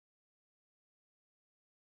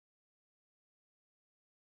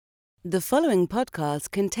The following podcast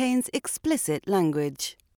contains explicit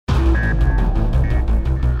language.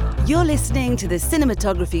 You're listening to the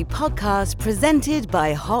Cinematography Podcast presented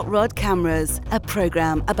by Hot Rod Cameras, a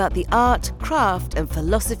program about the art, craft, and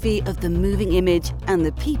philosophy of the moving image and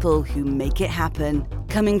the people who make it happen.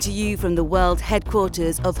 Coming to you from the world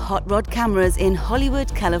headquarters of Hot Rod Cameras in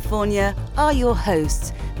Hollywood, California, are your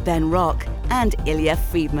hosts, Ben Rock and Ilya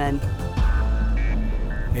Friedman.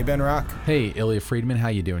 Hey, Ben Rock. Hey, Ilya Friedman. How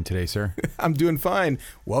you doing today, sir? I'm doing fine.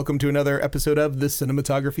 Welcome to another episode of the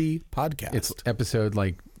Cinematography Podcast. It's episode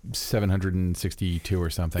like 762 or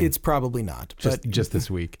something. It's probably not. Just this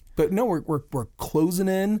week. But no, we're closing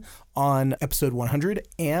in on episode 100,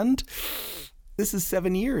 and this is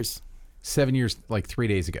 7 years. 7 years, like 3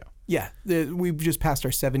 days ago. Yeah, we've just passed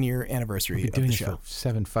our 7-year anniversary We've been of the doing show. it for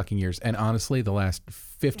 7 fucking years. And honestly, the last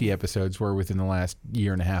 50 episodes were within the last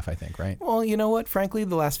year and a half, I think, right? Well, you know what? Frankly,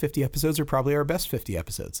 the last 50 episodes are probably our best 50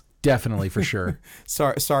 episodes. Definitely, for sure.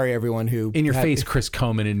 Sorry, everyone who... In your face, Chris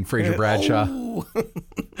Coleman and Fraser Bradshaw. Oh.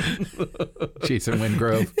 Jason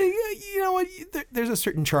Wingrove. You know what? There's a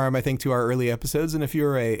certain charm, I think, to our early episodes. And if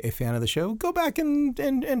you're a fan of the show, go back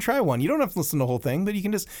and try one. You don't have to listen to the whole thing, but you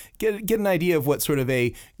can just get an idea of what sort of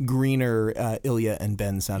a greener Ilya and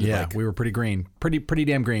Ben sounded like. Yeah, we were pretty green. Pretty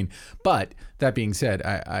damn green. But that being said,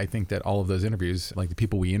 I think that all of those interviews, like the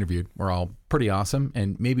people we interviewed, were all pretty awesome.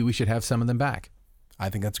 And maybe we should have some of them back. I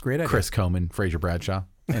think that's a great idea. Chris Coleman, Fraser Bradshaw.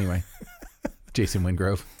 Anyway, Jason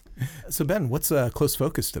Wingrove. So, Ben, what's Close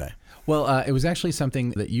Focus today? Well, it was actually something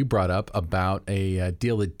that you brought up about a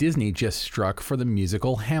deal that Disney just struck for the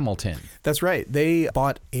musical Hamilton. That's right. They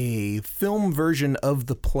bought a film version of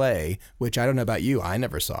the play, which I don't know about you. I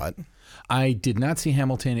never saw it. I did not see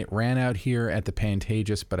Hamilton. It ran out here at the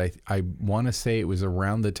Pantages, but I want to say it was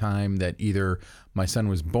around the time that either my son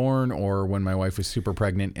was born or when my wife was super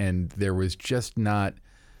pregnant, and there was just not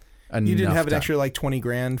enough. You didn't have an time. extra like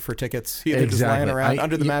 $20,000 for tickets? You Exactly. Just lying around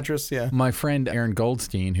under the mattress? Yeah. My friend Aaron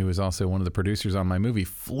Goldstein, who is also one of the producers on my movie,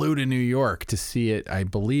 flew to New York to see it, I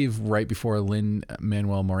believe, right before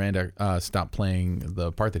Lin-Manuel Miranda stopped playing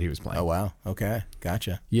the part that he was playing. Oh, wow. Okay.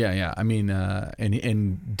 Gotcha. Yeah. I mean,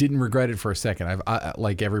 and didn't regret it for a second. I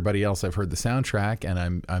like everybody else, I've heard the soundtrack,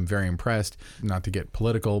 and I'm very impressed. Not to get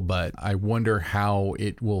political, but I wonder how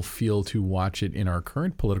it will feel to watch it in our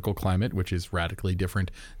current political climate, which is radically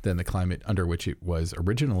different than the climate under which it was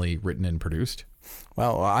originally written and produced.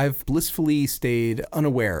 Well, I've blissfully stayed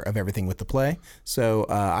unaware of everything with the play, so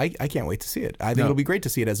I can't wait to see it. I think it'll be great to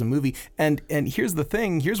see it as a movie. And here's the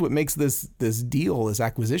thing. Here's what makes this deal, this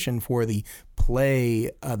acquisition for the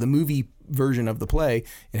play, the movie version of the play.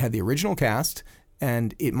 It had the original cast,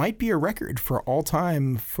 and it might be a record for all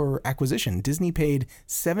time for acquisition. Disney paid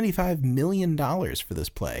 $75 million for this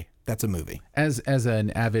play. That's a movie. As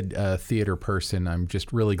an avid theater person, I'm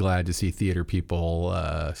just really glad to see theater people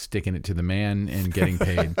sticking it to the man and getting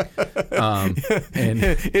paid. And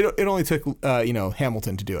it only took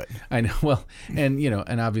Hamilton to do it. I know. Well,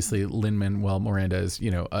 and obviously Lin-Manuel Miranda is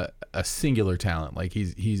a singular talent. Like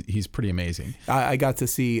he's pretty amazing. I got to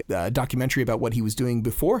see a documentary about what he was doing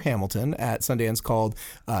before Hamilton at Sundance called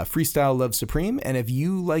Freestyle Love Supreme. And if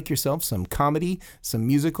you like yourself some comedy, some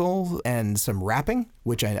musical, and some rapping,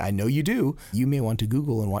 which I know you do, you may want to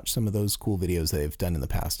Google and watch some of those cool videos they've done in the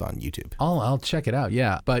past on YouTube. I'll check it out,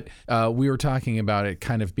 yeah. But we were talking about it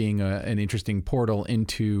kind of being an interesting portal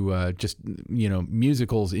into just,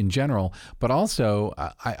 musicals in general. But also,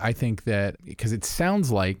 I think that, because it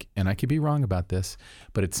sounds like, and I could be wrong about this,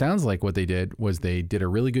 but it sounds like what they did was they did a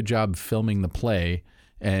really good job filming the play.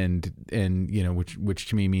 And which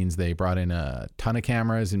to me means they brought in a ton of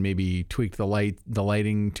cameras and maybe tweaked the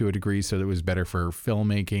lighting to a degree so that it was better for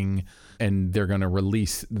filmmaking. And they're going to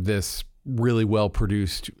release this really well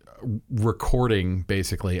produced recording,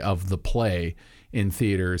 basically, of the play in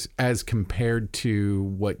theaters, as compared to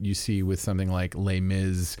what you see with something like Les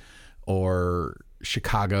Mis or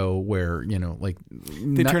Chicago, where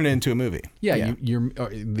they turn it into a movie. Yeah. You're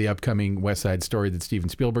the upcoming West Side Story that Steven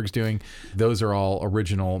Spielberg's doing. Those are all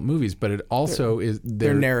original movies, but it also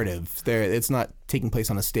they're narrative. It's not taking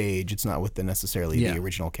place on a stage. It's not with necessarily the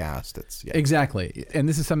original cast. Exactly. And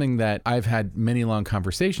this is something that I've had many long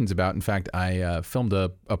conversations about. In fact, I filmed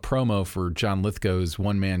a promo for John Lithgow's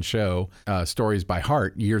one-man show, Stories by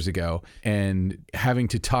Heart, years ago, and having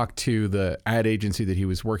to talk to the ad agency that he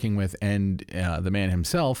was working with and the man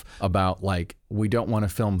himself about, like, we don't want to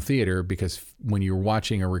film theater because when you're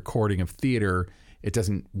watching a recording of theater, it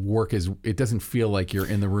doesn't work it doesn't feel like you're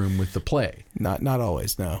in the room with the play. Not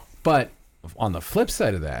always, no. But on the flip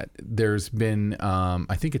side of that, there's been,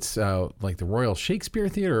 I think it's like the Royal Shakespeare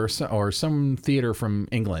Theatre or some theater from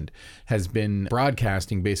England has been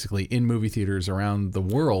broadcasting basically in movie theaters around the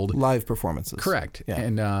world. Live performances. Correct. Yeah.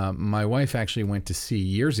 And my wife actually went to see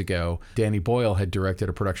years ago. Danny Boyle had directed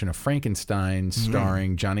a production of Frankenstein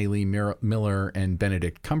starring Johnny Lee Miller and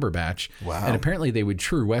Benedict Cumberbatch. Wow. And apparently they would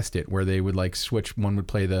True West it, where they would like switch. One would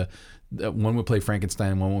play one would play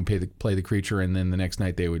Frankenstein, one would play the creature, and then the next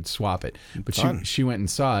night they would swap it. But she went and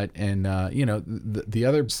saw it, and the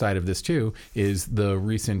other side of this too is the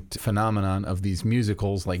recent phenomenon of these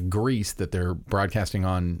musicals like Grease that they're broadcasting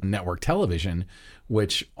on network television,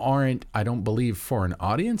 which aren't, I don't believe, for an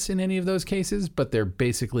audience in any of those cases, but they're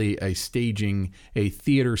basically a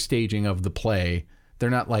theater staging of the play. They're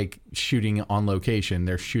not like shooting on location;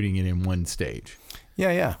 they're shooting it in one stage.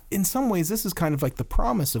 Yeah. In some ways, this is kind of like the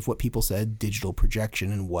promise of what people said digital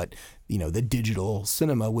projection and what, the digital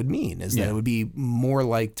cinema would mean, is that it would be more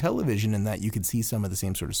like television in that you could see some of the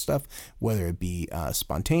same sort of stuff, whether it be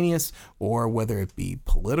spontaneous or whether it be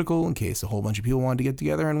political, in case a whole bunch of people wanted to get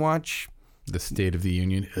together and watch the State of the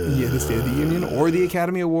Union. Yeah, the State of the Union or the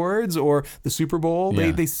Academy Awards or the Super Bowl.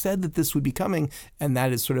 Yeah. They said that this would be coming, and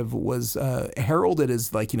that is sort of was heralded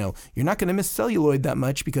as like, you're not going to miss celluloid that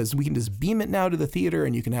much because we can just beam it now to the theater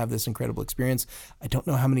and you can have this incredible experience. I don't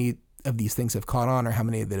know how many of these things have caught on or how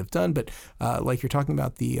many that have done, but like you're talking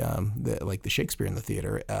about the Shakespeare in the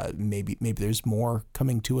theater, maybe there's more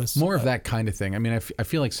coming to us. More of that kind of thing. I mean, I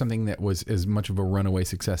feel like something that was as much of a runaway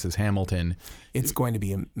success as Hamilton. It's going to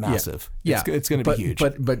be massive. Yeah. It's going to be huge.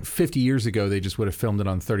 But 50 years ago, they just would have filmed it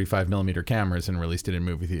on 35 millimeter cameras and released it in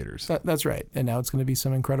movie theaters. That's right. And now it's going to be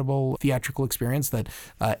some incredible theatrical experience that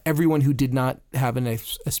everyone who did not have a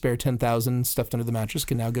spare $10,000 stuffed under the mattress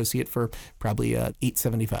can now go see it for probably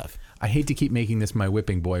 $8.75. I hate to keep making this my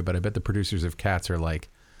whipping boy, but I bet the producers of Cats are like,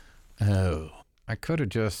 oh, I could have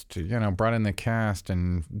just, brought in the cast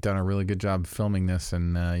and done a really good job filming this,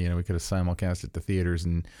 and we could have simulcast at the theaters,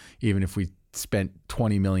 and even if we spent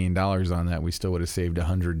 $20 million on that, we still would have saved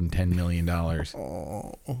 $110 million.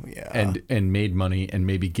 Oh, yeah. And made money and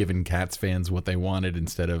maybe given Cats fans what they wanted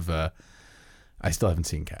instead of, I still haven't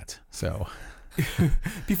seen Cats, so...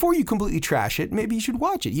 Before you completely trash it, maybe you should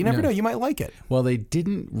watch it. You never know. You might like it. Well, they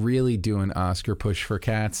didn't really do an Oscar push for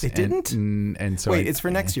Cats. They didn't? And so wait, it's for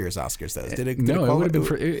next year's Oscars, though. Did it would have been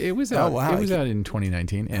for... It was out. It was out in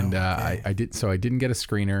 2019. And okay. I didn't get a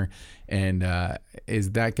screener. And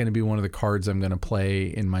is that going to be one of the cards I'm going to play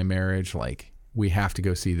in my marriage? Like, we have to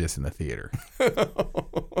go see this in the theater.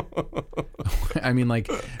 I mean, like,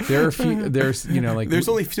 there's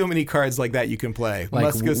only so many cards like that you can play. Like,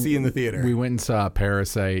 must go see in the theater. We went and saw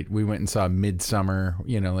Parasite. We went and saw Midsummer.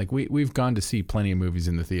 We've gone to see plenty of movies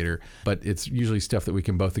in the theater, but it's usually stuff that we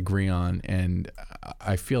can both agree on. And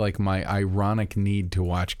I feel like my ironic need to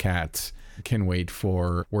watch Cats can wait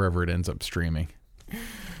for wherever it ends up streaming.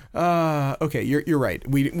 Okay, you're right.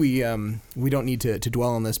 We don't need to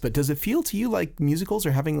dwell on this, but does it feel to you like musicals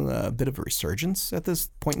are having a bit of a resurgence at this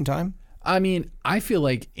point in time? I mean, I feel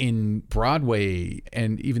like in Broadway,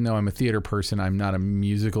 and even though I'm a theater person, I'm not a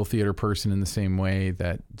musical theater person in the same way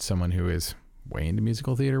that someone who is way into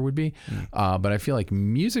musical theater would be. But I feel like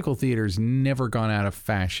musical theater's never gone out of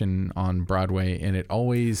fashion on Broadway, and it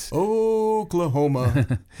always...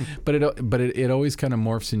 Oklahoma. but it always kind of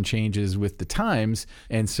morphs and changes with the times.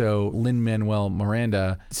 And so Lin-Manuel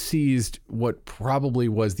Miranda seized what probably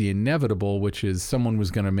was the inevitable, which is someone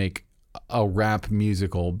was going to make a rap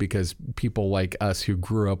musical because people like us who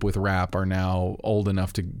grew up with rap are now old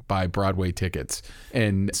enough to buy Broadway tickets.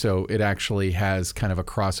 And so it actually has kind of a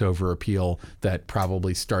crossover appeal that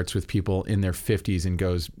probably starts with people in their 50s and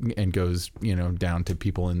goes, down to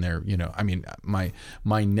people in their, I mean,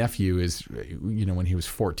 my nephew is, when he was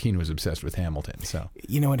 14 was obsessed with Hamilton. So,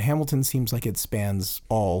 and Hamilton seems like it spans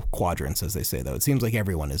all quadrants, as they say, though. It seems like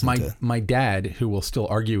everyone is into... My dad, who will still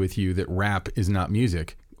argue with you that rap is not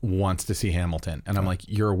music, wants to see Hamilton. And I'm like,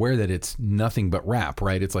 you're aware that it's nothing but rap,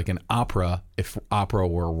 right? It's like an opera if opera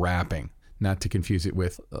were rapping. Not to confuse it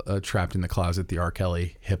with Trapped in the Closet, the R.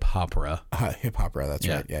 Kelly hip-hopera. Hip-hopera, that's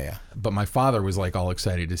right. Yeah. But my father was like all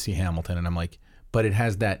excited to see Hamilton. And I'm like, but it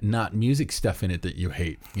has that not music stuff in it that you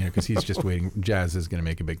hate, because he's just waiting. Jazz is going to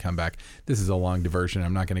make a big comeback. This is a long diversion.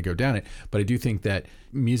 I'm not going to go down it. But I do think that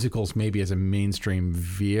musicals maybe as a mainstream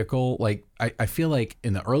vehicle, like I feel like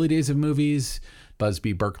in the early days of movies,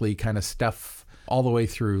 Busby Berkeley kind of stuff all the way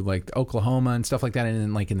through like Oklahoma and stuff like that. And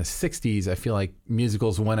then like in the 60s, I feel like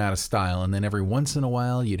musicals went out of style. And then every once in a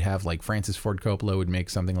while you'd have like Francis Ford Coppola would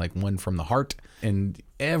make something like One from the Heart. And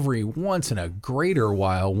every once in a greater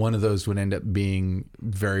while, one of those would end up being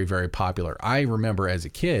very, very popular. I remember as a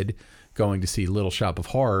kid going to see Little Shop of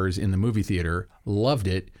Horrors in the movie theater, loved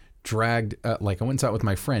it, dragged, I went and saw it with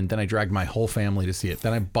my friend, then I dragged my whole family to see it.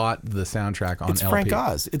 Then I bought the soundtrack on LP. It's Frank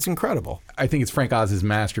Oz. It's incredible. I think it's Frank Oz's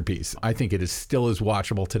masterpiece. I think it is still as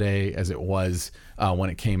watchable today as it was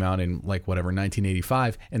when it came out in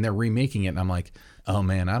 1985, and they're remaking it, and I'm like, oh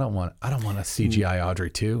man, I don't want a CGI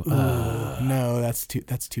Audrey too. No, that's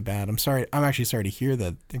too bad. I'm sorry. I'm actually sorry to hear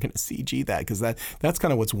that they're going to CG that, because that's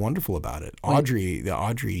kind of what's wonderful about it. The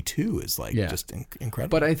Audrey 2 is just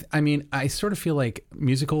incredible. But I sort of feel like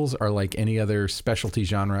musicals are like any other specialty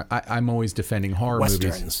genre. I'm always defending horror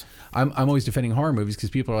movies. I'm always defending horror movies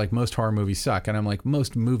because people are like, most horror movies suck, and I'm like,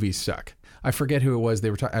 most movies suck. I forget who it was. They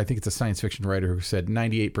were I think it's a science fiction writer who said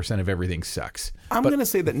 98% of everything sucks. I'm going to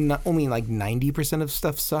say that not only 90% of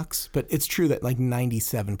stuff sucks, but it's true that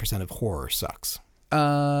 97% of horror sucks.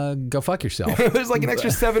 Go fuck yourself. There's an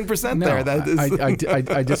extra 7% there. That is...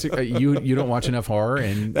 I disagree. You don't watch enough horror,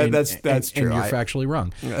 and that's true. And you're factually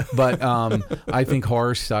wrong. But I think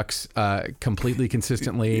horror sucks completely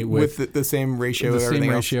consistently with the same ratio.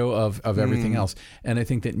 Of everything else. And I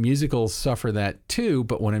think that musicals suffer that too.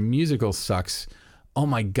 But when a musical sucks, oh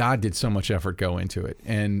my God, did so much effort go into it.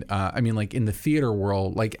 And in the theater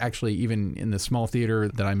world, actually even in the small theater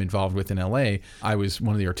that I'm involved with in LA, I was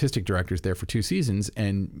one of the artistic directors there for 2 seasons.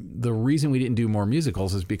 And the reason we didn't do more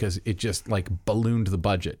musicals is because it just ballooned the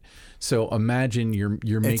budget. So imagine you're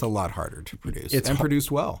making... It's a lot harder to produce and produce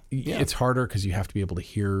well. Yeah. It's harder because you have to be able to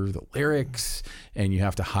hear the lyrics, and you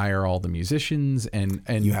have to hire all the musicians, and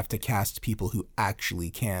you have to cast people who actually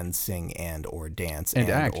can sing and or dance and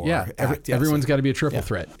act. Everyone's got to be a triple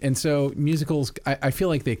threat. And so musicals, I feel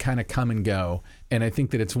like they kind of come and go. And I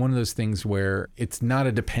think that it's one of those things where it's not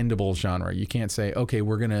a dependable genre. You can't say, okay,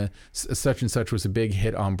 we're going to, such and such was a big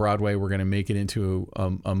hit on Broadway, we're going to make it into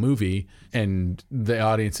a movie, and the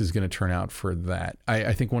audience is going to turn out for that.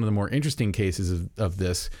 I think one of the more interesting cases of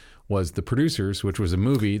this was The Producers, which was a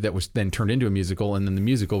movie that was then turned into a musical, and then the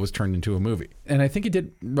musical was turned into a movie. And I think it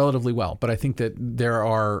did relatively well, but I think that there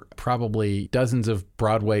are probably dozens of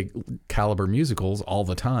Broadway caliber musicals all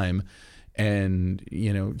the time, and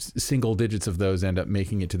single digits of those end up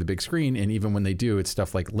making it to the big screen. And even when they do, it's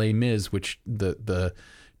stuff like Les Mis, which the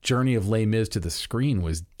journey of Les Mis to the screen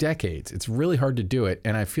was decades. It's really hard to do it.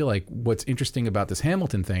 And I feel like what's interesting about this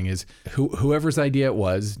Hamilton thing is whoever's idea it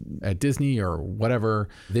was at Disney or whatever,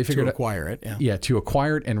 they figured to acquire it. To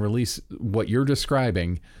acquire it and release what you're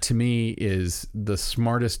describing, to me, is the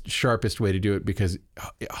smartest, sharpest way to do it, because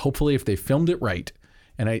hopefully if they filmed it right,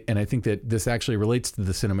 and I think that this actually relates to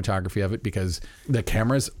the cinematography of it, because the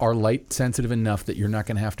cameras are light sensitive enough that you're not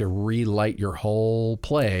going to have to relight your whole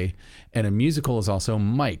play. And a musical is also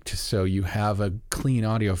mic'd, so you have a clean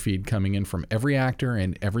audio feed coming in from every actor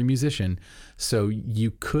and every musician. So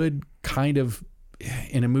you could kind of,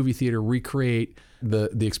 in a movie theater, recreate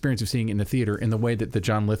the experience of seeing it in the theater in the way that the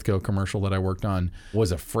John Lithgow commercial that I worked on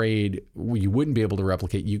was afraid you wouldn't be able to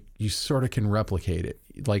replicate. You sort of can replicate it.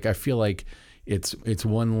 I feel like it's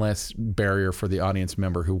one less barrier for the audience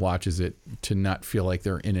member who watches it to not feel like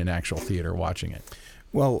they're in an actual theater watching it.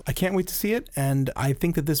 Well, I can't wait to see it, and I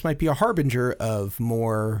think that this might be a harbinger of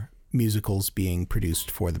more musicals being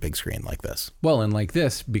produced for the big screen like this. Well, and like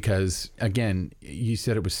this, because again, you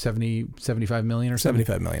said it was 75 million or something?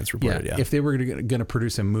 75 million is reported, yeah. If they were going to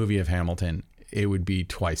produce a movie of Hamilton, it would be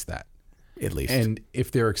twice that. At least. And if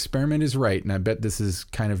their experiment is right, and I bet this is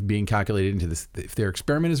kind of being calculated into this, if their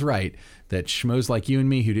experiment is right, that schmoes like you and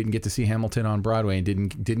me who didn't get to see Hamilton on Broadway and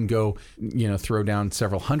didn't go, throw down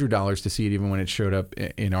several $100s to see it even when it showed up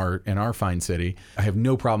in our fine city, I have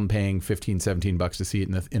no problem paying $15-$17 to see it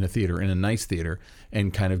in a theater, in a nice theater,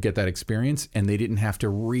 and kind of get that experience. And they didn't have to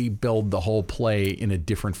rebuild the whole play in a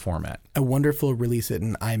different format. I wonder if they'll release it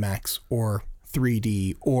in IMAX or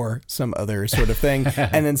 3D or some other sort of thing,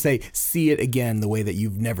 and then see it again the way that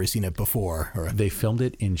you've never seen it before. They filmed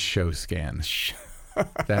it in show scan.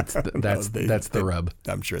 That's the rub.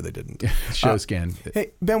 I'm sure they didn't. Show scan.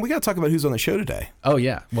 Hey, Ben, we got to talk about who's on the show today. Oh,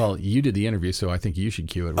 yeah. Well, you did the interview, so I think you should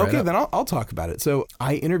cue it right Okay, up. then I'll talk about it. So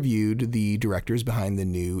I interviewed the directors behind the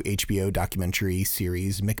new HBO documentary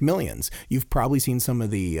series McMillions. You've probably seen some of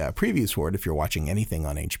the previews for it if you're watching anything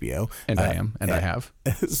on HBO. And I am, and I have.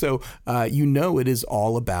 So it is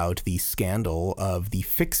all about the scandal of the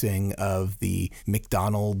fixing of the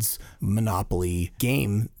McDonald's Monopoly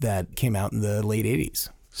game that came out in the late 80s.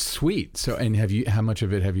 Sweet. So, and how much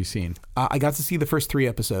of it have you seen? I got to see the first 3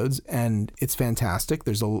 episodes, and it's fantastic.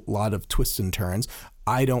 There's a lot of twists and turns.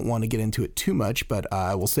 I don't want to get into it too much, but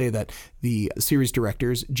I will say that the series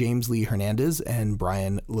directors, James Lee Hernandez and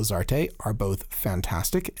Brian Lazarte, are both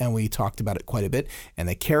fantastic, and we talked about it quite a bit, and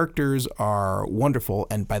the characters are wonderful,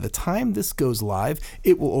 and by the time this goes live,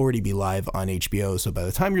 it will already be live on HBO, so by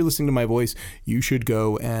the time you're listening to my voice, you should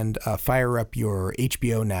go and fire up your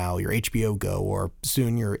HBO Now, your HBO Go, or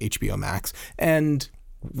soon your HBO Max, and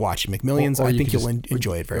watch McMillions. Or I think you'll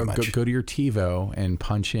enjoy it very much. Go to your TiVo and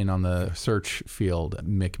punch in on the search field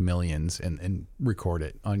McMillions and record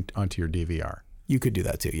it onto your DVR. You could do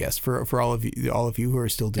that too. Yes, for all of you who are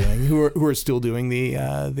still doing who are still doing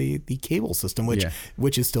the cable system,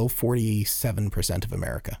 which is still 47% of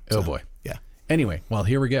America. So, oh boy. Yeah. Anyway, well,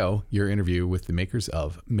 here we go. Your interview with the makers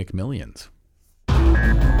of McMillions.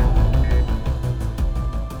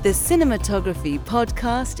 The Cinematography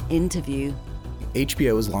Podcast Interview.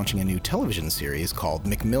 HBO is launching a new television series called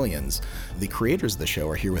McMillions. The creators of the show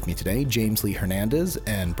are here with me today, James Lee Hernandez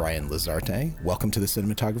and Brian Lazarte. Welcome to the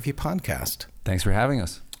Cinematography Podcast. Thanks for having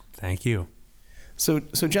us. Thank you. So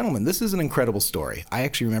gentlemen, this is an incredible story. I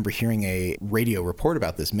actually remember hearing a radio report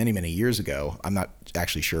about this many, many years ago. I'm not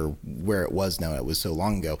actually sure where it was now. It was so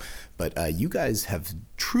long ago. But you guys have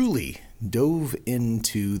truly dove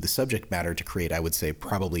into the subject matter to create, I would say,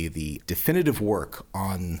 probably the definitive work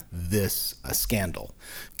on this scandal.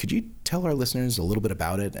 Could you tell our listeners a little bit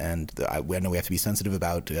about it? And I know we have to be sensitive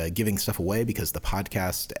about giving stuff away because the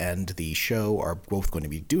podcast and the show are both going to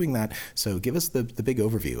be doing that. So give us the big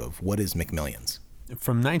overview of what is McMillions.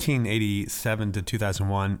 From 1987 to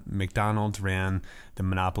 2001, McDonald's ran the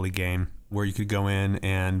Monopoly game where you could go in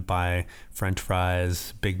and buy French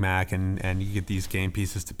fries, Big Mac, and you get these game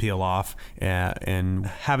pieces to peel off and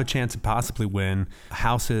have a chance to possibly win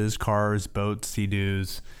houses, cars, boats,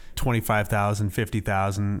 Sea-Doos, $25,000,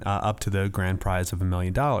 $50,000, up to the grand prize of $1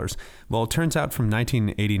 million. Well, it turns out from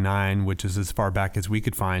 1989, which is as far back as we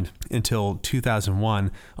could find, until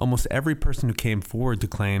 2001, almost every person who came forward to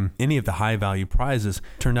claim any of the high-value prizes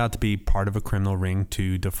turned out to be part of a criminal ring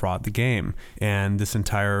to defraud the game. And this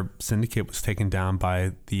entire syndicate was taken down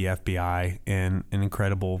by the FBI in an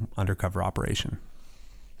incredible undercover operation.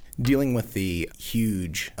 Dealing with the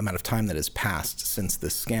huge amount of time that has passed since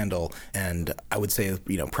this scandal, and I would say,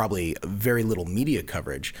 probably very little media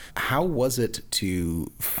coverage, how was it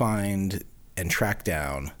to find and track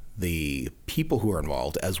down the people who are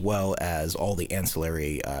involved as well as all the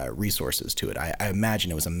ancillary resources to it? I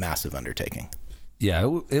imagine it was a massive undertaking.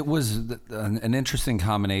 Yeah, it was an interesting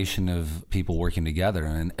combination of people working together.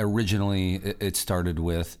 And originally, it started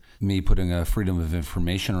with me putting a Freedom of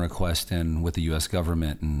Information request in with the U.S.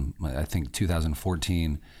 government in, I think,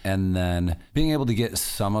 2014. And then being able to get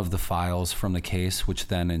some of the files from the case, which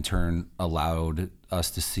then in turn allowed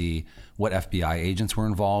us to see what FBI agents were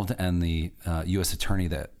involved and the U.S. attorney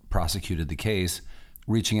that prosecuted the case,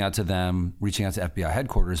 reaching out to them, reaching out to FBI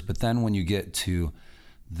headquarters. But then when you get to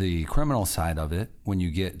the criminal side of it, when you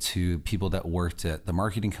get to people that worked at the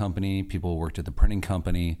marketing company, people who worked at the printing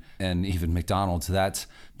company, and even McDonald's, that's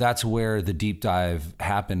where the deep dive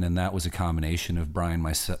happened. And that was a combination of Brian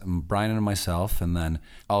and myself, and then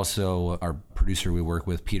also our producer we work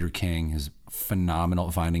with, Peter King, is phenomenal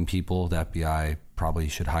at finding people. The FBI probably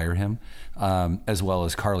should hire him, as well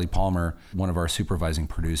as Carly Palmer, one of our supervising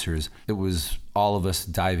producers. It was all of us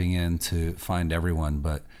diving in to find everyone.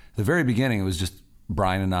 But at the very beginning, it was just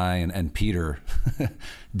Brian and I and Peter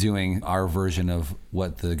doing our version of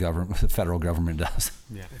what the federal government does.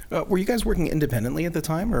 Yeah. Were you guys working independently at the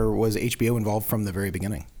time, or was HBO involved from the very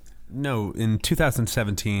beginning? No, in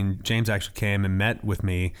 2017, James actually came and met with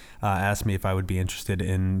me, asked me if I would be interested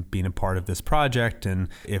in being a part of this project and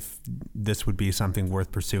if this would be something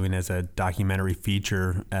worth pursuing as a documentary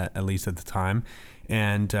feature, at least at the time.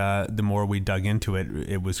 And the more we dug into it,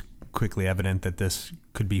 it was quickly evident that this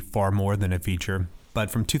could be far more than a feature. But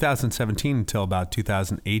from 2017 until about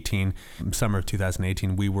 2018, summer of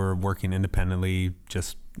 2018, we were working independently,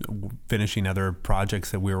 just finishing other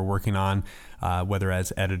projects that we were working on, whether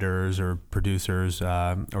as editors or producers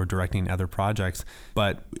or directing other projects.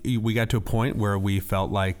 But we got to a point where we felt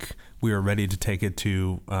like we were ready to take it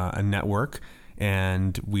to a network.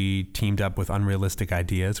 And we teamed up with Unrealistic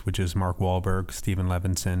Ideas, which is Mark Wahlberg, Stephen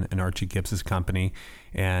Levinson, and Archie Gibbs' company,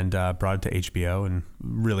 and brought it to HBO. And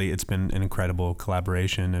really, it's been an incredible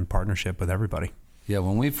collaboration and partnership with everybody. Yeah,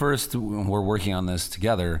 when we first were working on this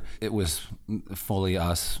together, it was fully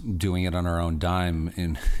us doing it on our own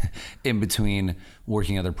dime in between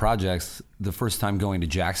working other projects. The first time going to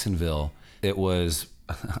Jacksonville, it was,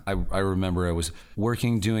 I remember I was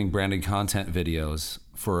working doing branded content videos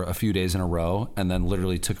for a few days in a row, and then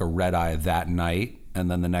literally took a red eye that night And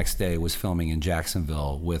then the next day was filming in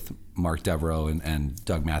Jacksonville with Mark Devereaux and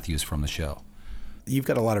Doug Matthews from the show. You've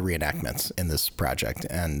got a lot of reenactments in this project,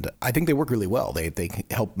 and I think they work really well. They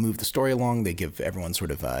help move the story along. They give everyone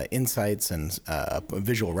sort of insights and a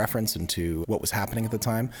visual reference into what was happening at the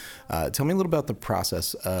time. Tell me a little about the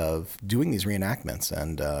process of doing these reenactments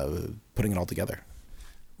and putting it all together.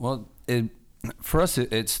 Well, for us,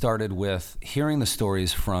 it started with hearing the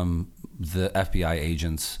stories from the FBI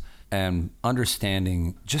agents and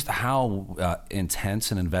understanding just how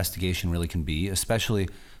intense an investigation really can be, especially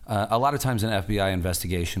a lot of times an FBI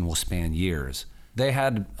investigation will span years. They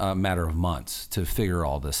had a matter of months to figure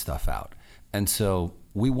all this stuff out. And so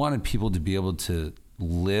we wanted people to be able to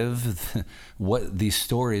live what these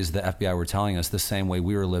stories the FBI were telling us the same way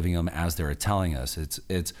we were living them as they were telling us.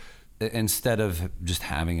 It's instead of just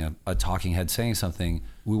having a talking head saying something,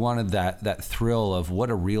 we wanted that thrill of what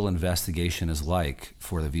a real investigation is like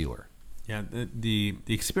for the viewer. Yeah, the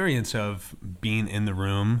experience of being in the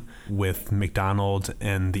room with McDonald's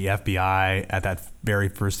and the FBI at that very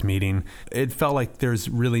first meeting, it felt like there's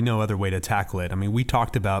really no other way to tackle it. I mean, we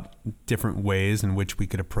talked about different ways in which we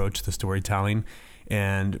could approach the storytelling,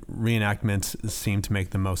 and reenactments seemed to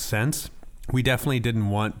make the most sense. We definitely didn't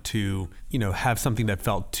want to, have something that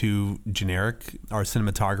felt too generic. Our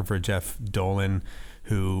cinematographer, Jeff Dolan,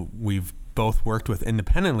 who we've both worked with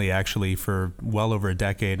independently actually for well over a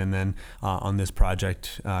decade, and then on this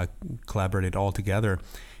project collaborated all together.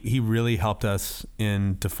 He really helped us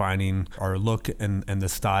in defining our look and the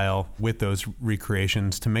style with those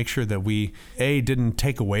recreations to make sure that we, didn't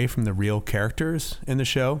take away from the real characters in the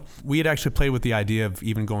show. We had actually played with the idea of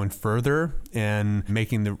even going further and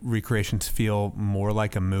making the recreations feel more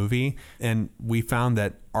like a movie. And we found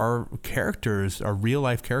that our characters, our real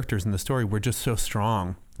life characters in the story, were just so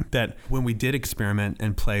strong that when we did experiment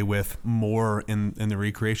and play with more in the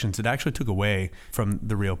recreations, it actually took away from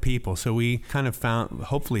the real people. So we kind of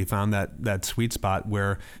hopefully found that sweet spot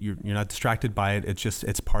where you're not distracted by it.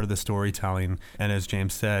 It's part of the storytelling. And as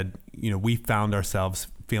James said, we found ourselves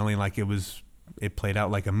feeling like it played out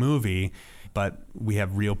like a movie, but we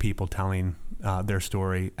have real people telling their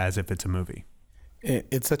story as if it's a movie.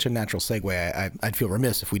 It's such a natural segue. I'd feel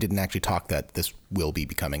remiss if we didn't actually talk that this will be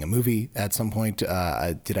becoming a movie at some point.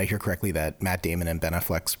 Did I hear correctly that Matt Damon and Ben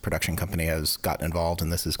Affleck's production company has gotten involved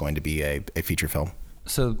and this is going to be a feature film?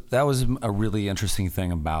 So that was a really interesting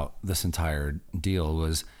thing about this entire deal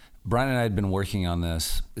was Brian and I had been working on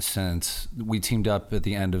this since we teamed up at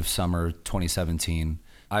the end of summer 2017.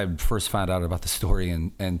 I first found out about the story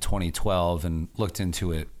in 2012 and looked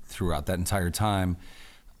into it throughout that entire time.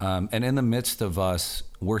 And in the midst of us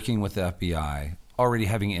working with the FBI, already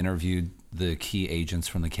having interviewed the key agents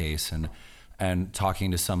from the case and talking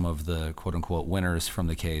to some of the quote unquote winners from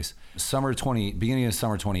the case, beginning of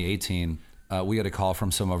summer 2018, we got a call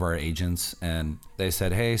from some of our agents and they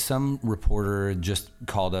said, hey, some reporter just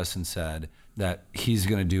called us and said that he's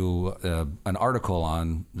going to do an article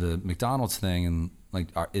on the McDonald's thing. And like,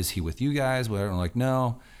 is he with you guys? We're like,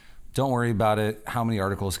 no, don't worry about it. How many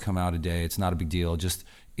articles come out a day? It's not a big deal. Just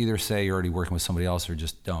either say you're already working with somebody else or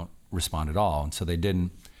just don't respond at all. And so they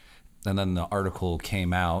didn't. And then the article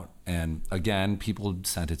came out and again, people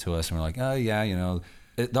sent it to us and we're like, oh yeah,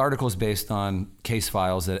 the article is based on case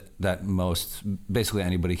files that basically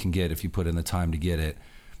anybody can get if you put in the time to get it.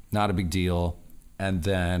 Not a big deal. And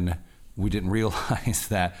then we didn't realize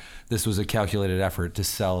that this was a calculated effort to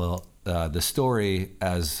sell the story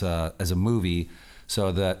as a movie.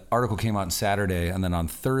 So that article came out on Saturday, and then on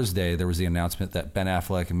Thursday, there was the announcement that Ben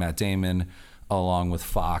Affleck and Matt Damon, along with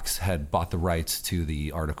Fox, had bought the rights to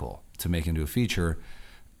the article to make into a feature.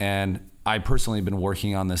 And I personally have been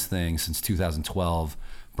working on this thing since 2012.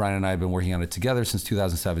 Brian and I have been working on it together since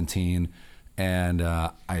 2017, and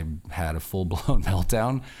I had a full-blown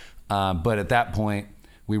meltdown. But at that point,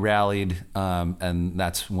 we rallied, and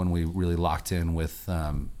that's when we really locked in with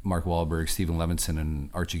Mark Wahlberg, Stephen Levinson, and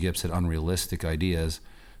Archie Gips at Unrealistic Ideas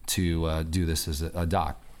to do this as a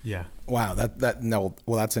doc. Yeah. Wow.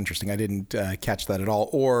 That's interesting. I didn't catch that at all,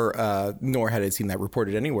 or nor had I seen that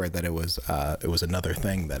reported anywhere that it was another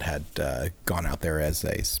thing that had gone out there as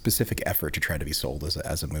a specific effort to try to be sold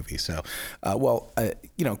as a movie. So,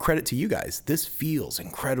 credit to you guys. This feels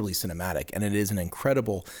incredibly cinematic, and it is an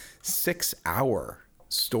incredible 6-hour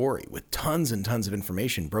story with tons and tons of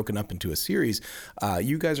information broken up into a series,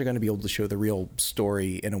 you guys are going to be able to show the real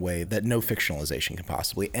story in a way that no fictionalization can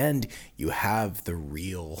possibly. And you have the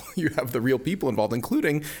real people involved,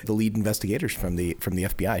 including the lead investigators from the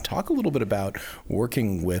FBI. Talk a little bit about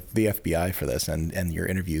working with the FBI for this and your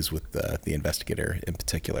interviews with the investigator in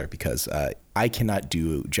particular, because I cannot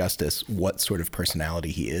do justice what sort of personality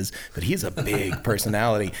he is, but he's a big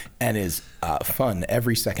personality and is fun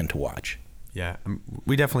every second to watch. Yeah,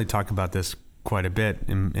 we definitely talk about this quite a bit.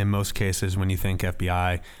 In most cases, when you think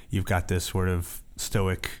FBI, you've got this sort of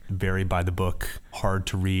stoic, very by the book, hard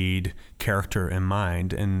to read character in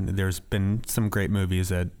mind. And there's been some great movies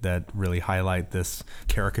that really highlight this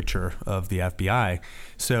caricature of the FBI.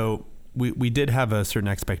 So we did have a certain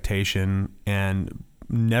expectation and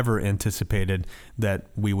never anticipated that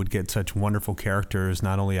we would get such wonderful characters,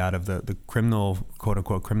 not only out of the criminal, quote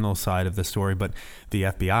unquote, criminal side of the story, but the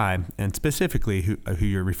FBI. And specifically who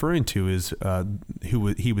you're referring to is he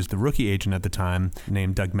was the rookie agent at the time,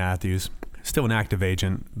 named Doug Matthews, still an active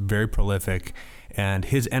agent, very prolific. And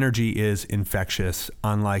his energy is infectious,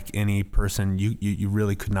 unlike any person. You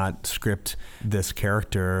really could not script this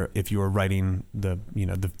character if you were writing the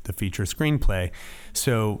feature screenplay.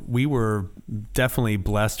 So we were definitely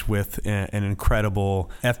blessed with an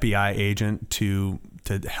incredible FBI agent to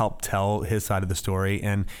help tell his side of the story,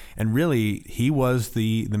 and really he was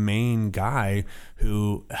the main guy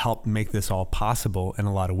who helped make this all possible in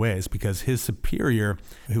a lot of ways, because his superior,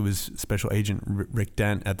 who was Special Agent Rick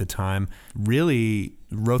Dent at the time, really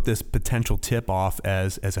wrote this potential tip off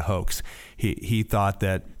as a hoax. He thought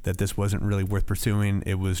that this wasn't really worth pursuing.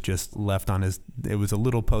 It was just it was a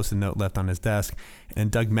little post-it note left on his desk.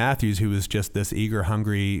 And Doug Matthews, who was just this eager,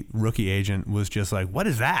 hungry rookie agent, was just like, "What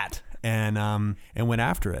is that?" and went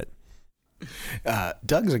after it.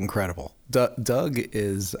 Doug's incredible. Doug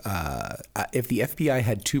is, if the FBI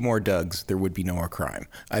had two more Dougs, there would be no more crime.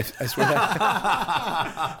 I swear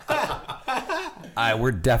that.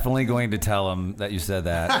 We're definitely going to tell him that you said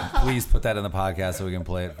that. Please put that in the podcast so we can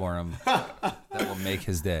play it for him. That will make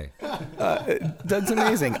his day. Doug's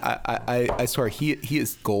amazing. I swear he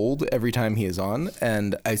is gold every time he is on,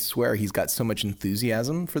 and I swear he's got so much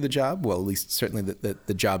enthusiasm for the job. Well, at least certainly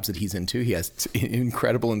the jobs that he's into, he has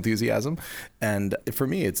incredible enthusiasm. And for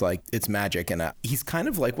me, it's magic. And he's kind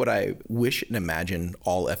of like what I wish and imagine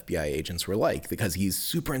all FBI agents were like, because he's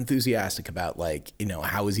super enthusiastic about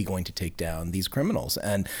how is he going to take down these criminals.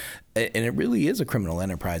 And it really is a criminal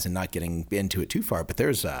enterprise, and not getting into it too far, but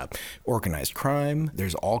there's organized crime,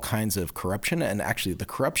 there's all kinds of corruption, and actually the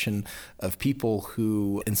corruption of people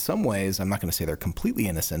who, in some ways, I'm not going to say they're completely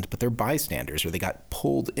innocent, but they're bystanders, or they got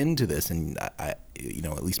pulled into this, and I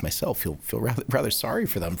at least myself feel rather sorry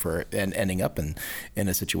for them for ending up in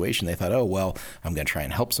a situation. They thought, oh, well, I'm going to try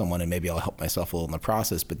and help someone, and maybe I'll help myself a little in the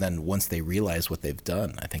process. But then once they realize what they've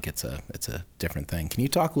done, I think it's a different thing. Can you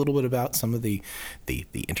talk a little bit about some of the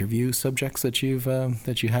interview subjects that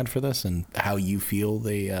you had for this, and how you feel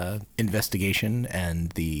the investigation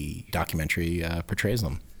and the documentary portrays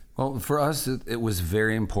them? Well, for us, it was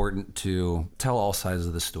very important to tell all sides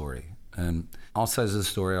of the story. And all sides of the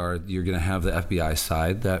story are, you're going to have the FBI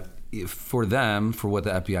side that, for what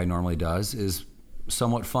the FBI normally does, is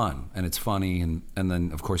somewhat fun, and it's funny. And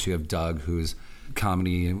then, of course, you have Doug, who's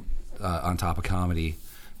comedy on top of comedy.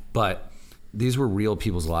 But these were real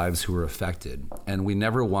people's lives who were affected, and we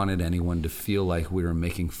never wanted anyone to feel like we were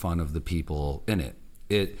making fun of the people in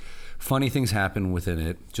it. Funny things happen within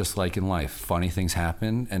it, just like in life. Funny things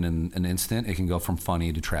happen, and in an instant, it can go from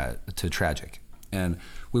funny to tragic. And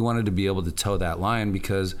we wanted to be able to toe that line,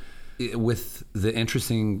 because with the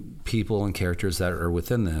interesting people and characters that are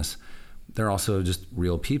within this, they're also just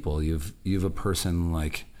real people. You have a person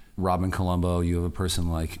like Robin Colombo, you have a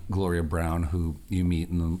person like Gloria Brown, who you meet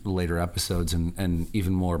in the later episodes, and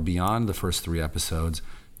even more beyond the first 3 episodes,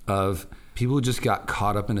 of people who just got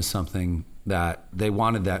caught up into something that they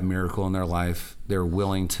wanted, that miracle in their life. They're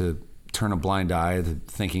willing to turn a blind eye to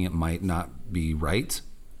thinking it might not be right.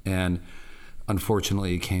 And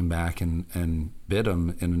unfortunately, it came back and bit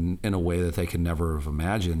them in a way that they could never have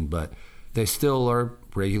imagined. But they still are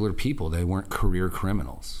regular people. They weren't career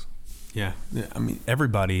criminals. Yeah. I mean,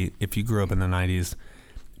 everybody, if you grew up in the 90s,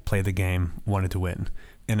 played the game, wanted to win.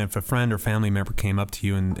 And if a friend or family member came up to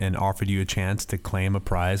you and offered you a chance to claim a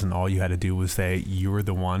prize, and all you had to do was say you were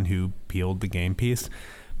the one who peeled the game piece,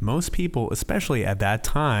 most people, especially at that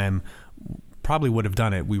time, probably would have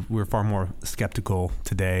done it. We're far more skeptical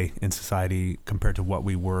today in society compared to what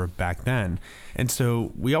we were back then. And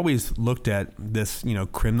so we always looked at this,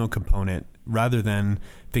 criminal component rather than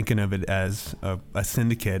thinking of it as a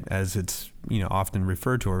syndicate, as it's often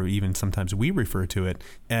referred to, or even sometimes we refer to it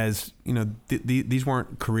as, these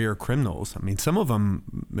weren't career criminals. I mean, some of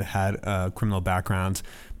them had criminal backgrounds,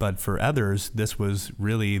 but for others, this was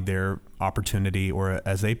really their opportunity, or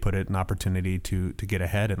as they put it, an opportunity to get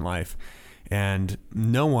ahead in life. And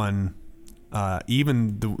no one,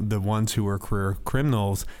 even the ones who were career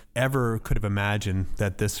criminals, ever could have imagined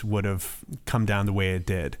that this would have come down the way it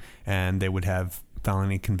did, and they would have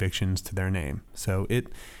felony convictions to their name. So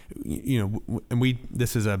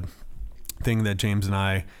this is a thing that James and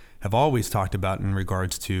I have always talked about in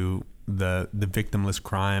regards to the victimless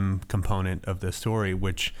crime component of the story,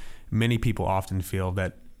 which many people often feel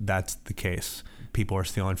that that's the case. People are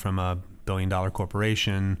stealing from a billion-dollar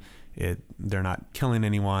corporation. They're not killing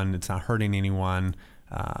anyone. It's not hurting anyone.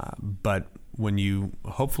 But when you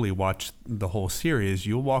hopefully watch the whole series,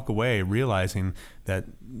 you'll walk away realizing that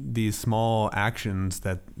these small actions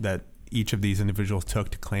that each of these individuals took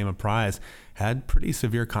to claim a prize had pretty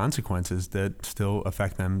severe consequences that still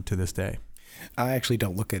affect them to this day. I actually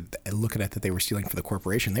don't look at it that they were stealing from the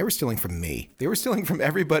corporation. They were stealing from me. They were stealing from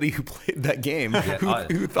everybody who played that game.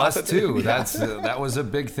 Who thought us too. That was a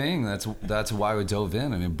big thing. That's why we dove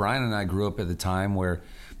in. I mean, Brian and I grew up at the time where,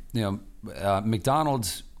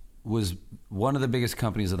 McDonald's was one of the biggest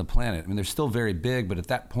companies on the planet. I mean, they're still very big, but at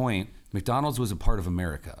that point, McDonald's was a part of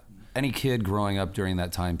America. Any kid growing up during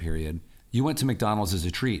that time period, you went to McDonald's as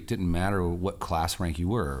a treat. Didn't matter what class rank you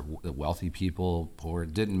were, wealthy people, poor,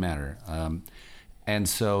 it didn't matter. And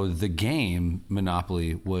so the game,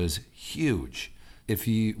 Monopoly, was huge.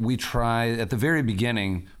 We try, at the very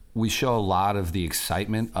beginning, we show a lot of the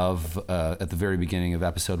excitement of, at the very beginning of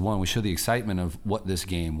episode 1, we show the excitement of what this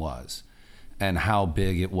game was and how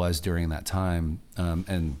big it was during that time,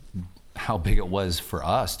 and how big it was for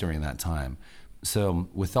us during that time. So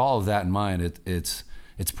with all of that in mind, it's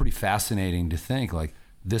pretty fascinating to think like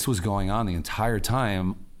this was going on the entire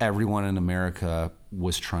time. Everyone in America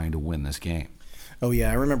was trying to win this game. Oh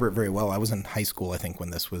yeah, I remember it very well. I was in high school, I think,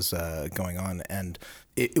 when this was going on, and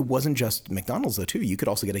it wasn't just McDonald's though too. You could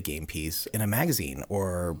also get a game piece in a magazine,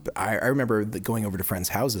 or I remember going over to friends'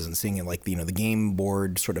 houses and seeing like the game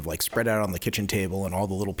board sort of like spread out on the kitchen table and all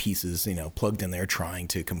the little pieces plugged in there trying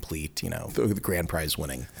to complete the grand prize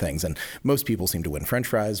winning things. And most people seem to win French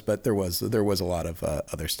fries, but there was a lot of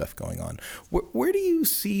other stuff going on. Where do you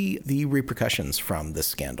see the repercussions from this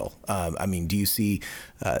scandal? I mean, do you see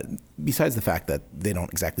besides the fact that they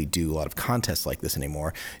don't exactly do a lot of contests like this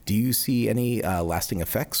anymore, do you see any lasting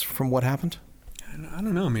effects from what happened? I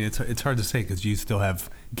don't know. I mean, it's hard to say because you still have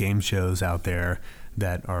game shows out there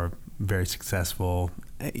that are very successful.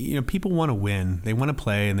 People want to win. They want to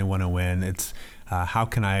play and they want to win. It's how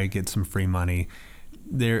can I get some free money?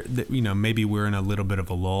 Maybe we're in a little bit of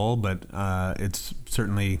a lull, but it's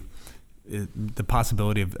certainly the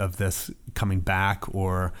possibility of this coming back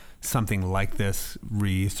or something like this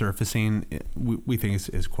resurfacing, we think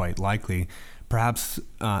is quite likely. Perhaps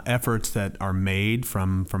efforts that are made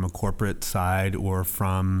from a corporate side or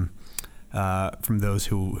from those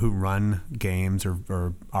who run games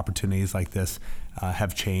or opportunities like this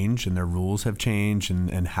have changed, and their rules have changed,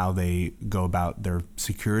 and how they go about their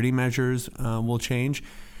security measures will change.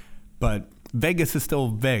 But Vegas is still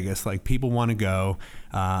Vegas. Like, people want to go.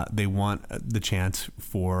 They want the chance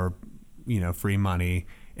for free money.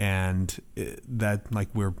 And that, like,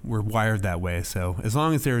 we're wired that way. So as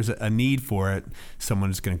long as there's a need for it, someone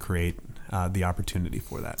is going to create the opportunity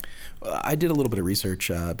for that. I did a little bit of research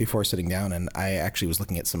before sitting down, and I actually was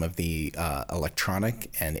looking at some of the electronic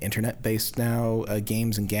and internet-based now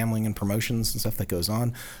games and gambling and promotions and stuff that goes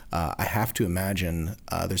on. I have to imagine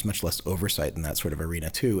there's much less oversight in that sort of arena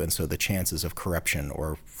too, and so the chances of corruption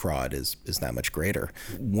or fraud is that much greater.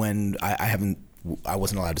 When I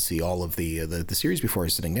wasn't allowed to see all of the series before I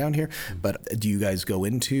was sitting down here, but do you guys go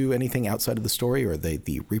into anything outside of the story or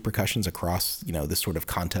the repercussions across this sort of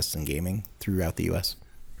contests and gaming throughout the U.S.?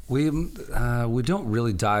 We don't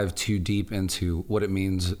really dive too deep into what it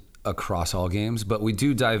means across all games, but we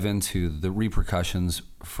do dive into the repercussions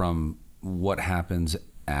from what happens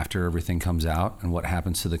after everything comes out and what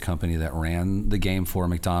happens to the company that ran the game for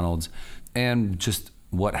McDonald's, and just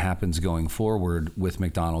what happens going forward with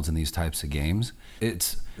McDonald's in these types of games.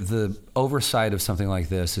 It's the oversight of something like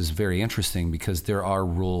this is very interesting because there are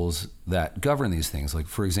rules that govern these things. Like,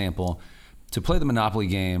 for example, to play the Monopoly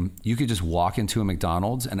game, you could just walk into a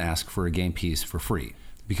McDonald's and ask for a game piece for free.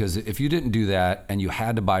 Because if you didn't do that and you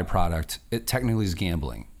had to buy product, it technically is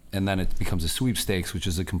gambling. And then it becomes a sweepstakes, which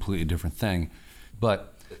is a completely different thing.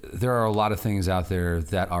 But there are a lot of things out there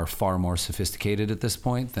that are far more sophisticated at this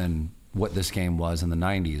point than what this game was in the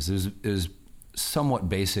 90s. It was somewhat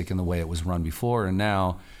basic in the way it was run before, and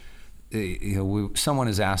now, someone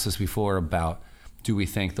has asked us before about, do we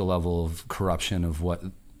think the level of corruption of what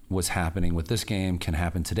was happening with this game can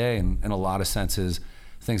happen today? And in a lot of senses,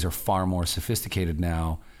 things are far more sophisticated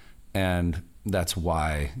now, and that's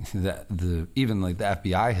why even the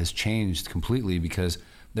FBI has changed completely, because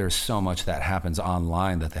there's so much that happens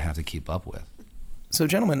online that they have to keep up with. So,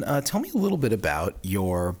 gentlemen, tell me a little bit about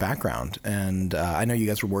your background. And I know you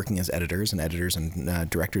guys were working as editors and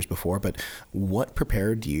directors before, but what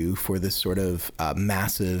prepared you for this sort of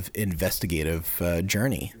massive investigative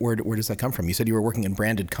journey? Where does that come from? You said you were working in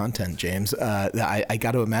branded content, James. I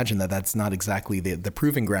got to imagine that that's not exactly the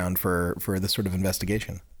proving ground for this sort of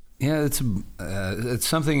investigation. Yeah, it's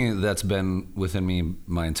something that's been within me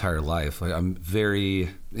my entire life. I'm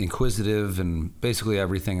very inquisitive, and basically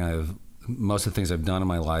most of the things I've done in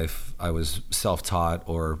my life, I was self-taught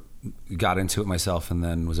or got into it myself, and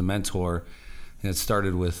then was a mentor. And it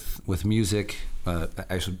started with music,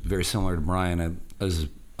 actually very similar to Brian. I was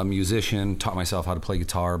a musician, taught myself how to play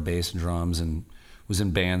guitar, bass, and drums, and was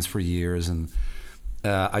in bands for years. And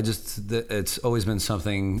it's always been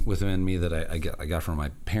something within me that I got from my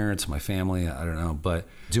parents, my family, I don't know. But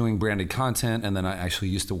doing branded content, and then I actually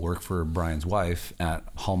used to work for Brian's wife at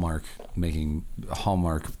Hallmark, making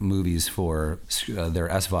Hallmark movies for their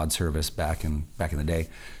SVOD service back in the day.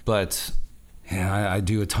 But I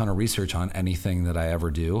do a ton of research on anything that I ever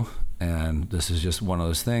do, and this is just one of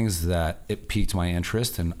those things that it piqued my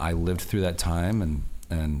interest, and I lived through that time.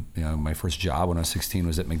 And my first job when I was 16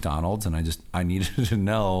 was at McDonald's, and I needed to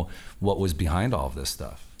know what was behind all of this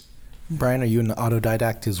stuff. Brian, are you an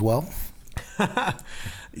autodidact as well? I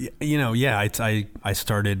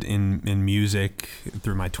started in music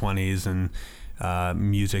through my 20s, and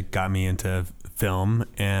music got me into film,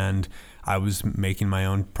 and I was making my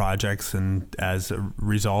own projects, and as a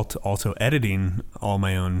result, also editing all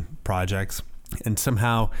my own projects. And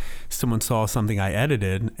somehow someone saw something I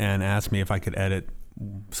edited and asked me if I could edit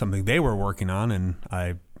something they were working on, and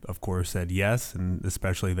I of course said yes, and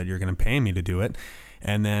especially that you're going to pay me to do it.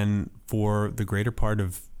 And then for the greater part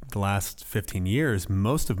of the last 15 years,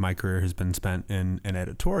 most of my career has been spent in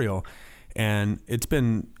editorial, and it's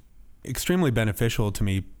been extremely beneficial to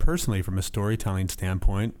me personally from a storytelling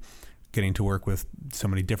standpoint, getting to work with so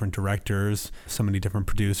many different directors, so many different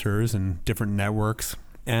producers and different networks.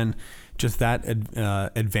 And just that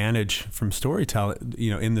advantage from storytelling,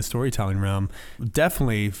 in the storytelling realm,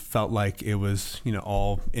 definitely felt like it was,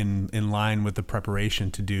 all in line with the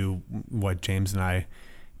preparation to do what James and I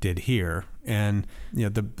did here. And,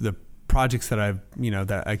 the projects that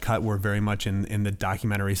that I cut were very much in the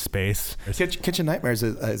documentary space. Kitchen Nightmares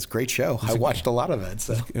is a great show. I watched a lot of it.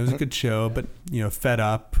 So. It was a good show, but, Fed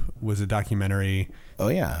Up was a documentary. Oh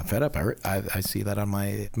yeah, Fed Up. I see that on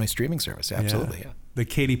my streaming service. Absolutely, yeah. The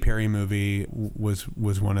Katy Perry movie was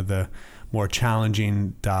one of the more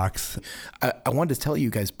challenging docs. I wanted to tell you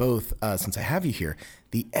guys both, since I have you here,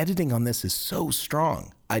 the editing on this is so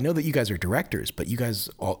strong. I know that you guys are directors, but you guys,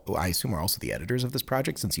 I assume, are also the editors of this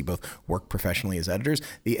project, since you both work professionally as editors.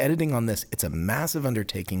 The editing on this, it's a massive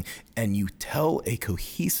undertaking, and you tell a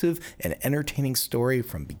cohesive and entertaining story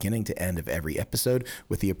from beginning to end of every episode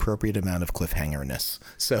with the appropriate amount of cliffhangerness.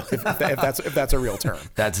 So if that's a real term.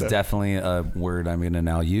 That's definitely a word I'm going to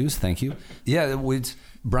now use. Thank you. Yeah,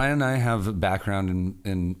 Brian and I have a background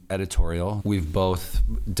in editorial. We've both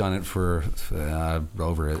done it for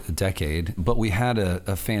over a decade, but we had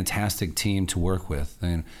a fantastic team to work with.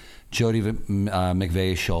 And Jody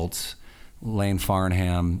McVeigh Schultz, Lane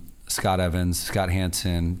Farnham, Scott Evans, Scott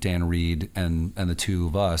Hansen, Dan Reed, and the two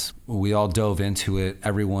of us. We all dove into it.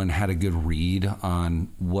 Everyone had a good read on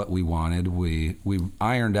what we wanted. We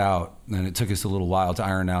ironed out, and it took us a little while to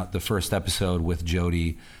iron out the first episode with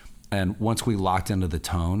Jody. And once we locked into the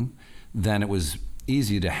tone, then it was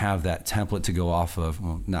easy to have that template to go off of.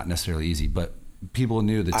 Well, not necessarily easy, but people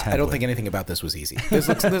knew the template. I don't think anything about this was easy. This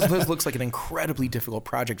looks like an incredibly difficult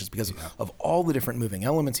project just because of all the different moving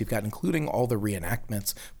elements you've got, including all the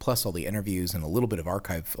reenactments, plus all the interviews and a little bit of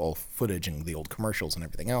archival footage and the old commercials and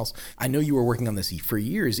everything else. I know you were working on this for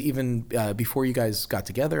years, even before you guys got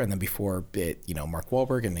together, and then before Mark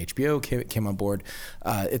Wahlberg and HBO came on board.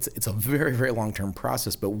 It's a very, very long-term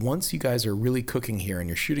process, but once you guys are really cooking here and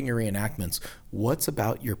you're shooting your reenactments, what's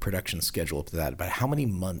about your production schedule up to that? About how many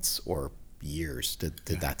months or years did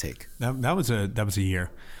that take? That was a year.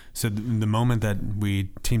 So the moment that we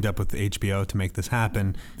teamed up with HBO to make this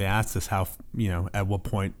happen, they asked us how, at what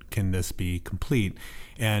point can this be complete?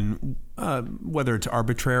 And whether it's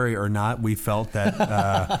arbitrary or not, we felt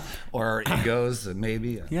that... or our egos,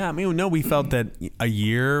 maybe. Yeah, we felt that a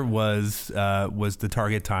year was the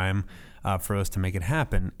target time for us to make it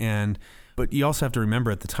happen. But you also have to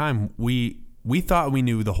remember, at the time, we thought we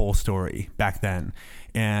knew the whole story back then.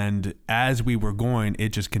 And as we were going, it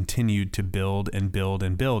just continued to build and build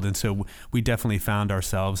and build. And so we definitely found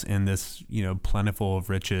ourselves in this, plentiful of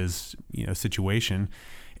riches, situation.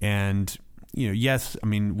 And, yes,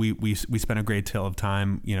 we spent a great deal of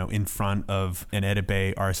time, in front of an edit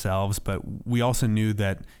bay ourselves, but we also knew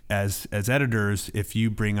that as editors, if you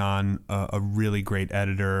bring on a really great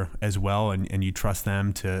editor as well, and you trust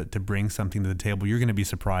them to bring something to the table, you're going to be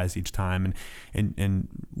surprised each time. And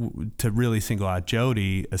to really single out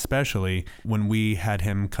Jody, especially when we had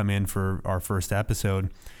him come in for our first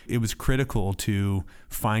episode, it was critical to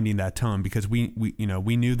finding that tone, because we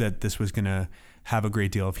knew that this was going to have a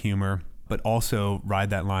great deal of humor, but also ride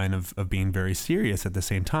that line of being very serious at the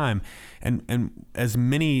same time. And as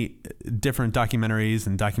many different documentaries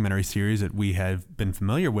and documentary series that we have been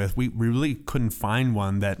familiar with, we really couldn't find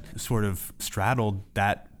one that sort of straddled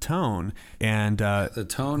that tone. And the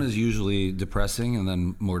tone is usually depressing, and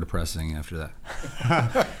then more depressing after that.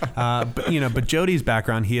 But Jody's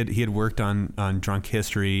background, he had worked on Drunk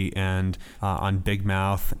History and on Big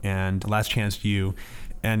Mouth and Last Chance U.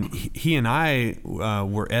 And he and I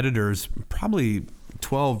were editors probably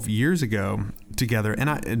 12 years ago together.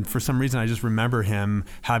 And for some reason, I just remember him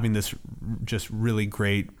having this just really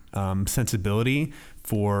great sensibility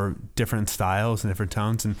for different styles and different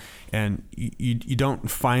tones. And you don't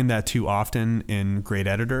find that too often in great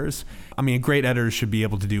editors. A great editor should be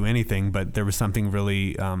able to do anything, but there was something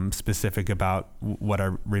really specific about what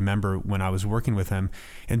I remember when I was working with him.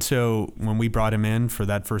 And so when we brought him in for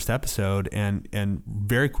that first episode, and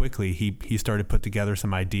very quickly he started to put together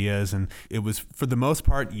some ideas, and it was, for the most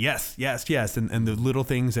part, yes. And the little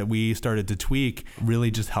things that we started to tweak really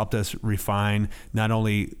just helped us refine not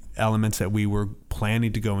only elements that we were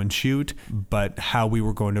planning to go and shoot, but how we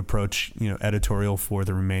were going to approach, editorial for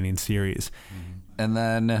the remaining series. And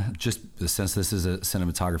then, just since this is a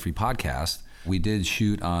cinematography podcast, we did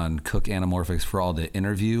shoot on Cook Anamorphics for all the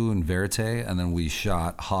interview and verite, and then we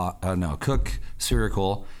shot Cook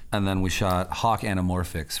Spherical, and then we shot Hawk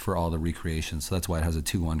Anamorphics for all the recreations. So that's why it has a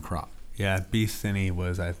 2:1 crop. Yeah, B Cine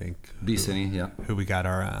was, I think, who we got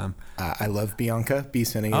our. I love Bianca. B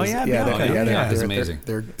Cine. Oh yeah, Bianca. They're amazing.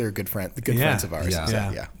 They're good friends of ours.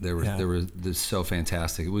 Yeah. They were so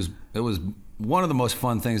fantastic. It was one of the most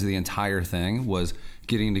fun things of the entire thing was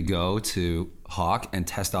getting to go to Hawk and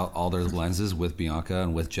test out all their lenses with Bianca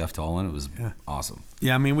and with Jeff Tolan. It was awesome.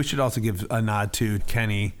 Yeah, we should also give a nod to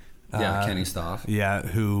Kenny. Kenny Stoff. Yeah,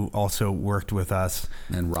 who also worked with us.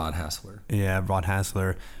 And Rod Hassler. Yeah, Rod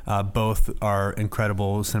Hassler. Both are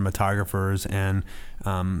incredible cinematographers, and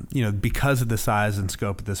because of the size and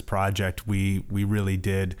scope of this project, we really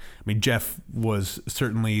did. Jeff was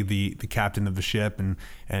certainly the captain of the ship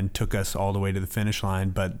and took us all the way to the finish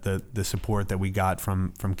line. But the support that we got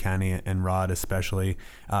from Kenny and Rod especially,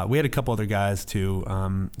 we had a couple other guys too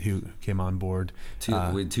who came on board. We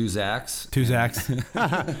had two Zachs.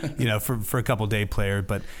 For a couple day player,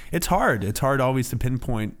 but it's hard. It's hard always to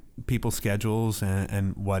pinpoint people's schedules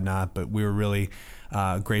and whatnot. But we were really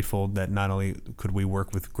grateful that not only could we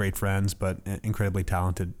work with great friends, but incredibly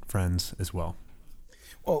talented friends as well.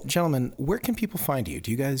 Well, gentlemen, where can people find you?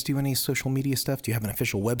 Do you guys do any social media stuff? Do you have an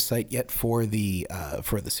official website yet for the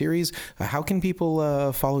series? How can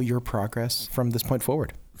people follow your progress from this point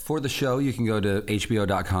forward? For the show, you can go to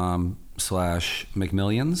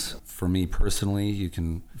hbo.com/McMillions. For me personally, you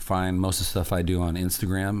can find most of the stuff I do on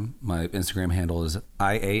Instagram. My Instagram handle is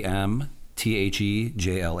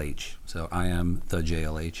IAMTHEJLH. So I am the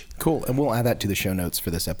JLH. Cool. And we'll add that to the show notes for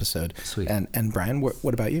this episode. Sweet. And Brian,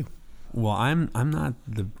 what about you? Well, I'm not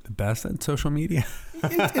the best at social media.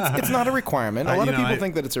 It's not a requirement. A lot of people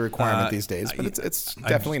think that it's a requirement these days, but it's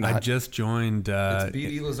definitely not. I just joined. It's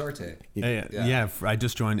Beauty Lazarte. I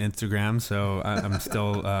just joined Instagram, so I'm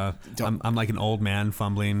still. I'm like an old man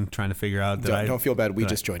fumbling, trying to figure out. Don't feel bad. We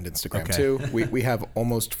just joined Instagram too. We have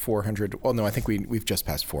almost 400. Well, no, I think we've just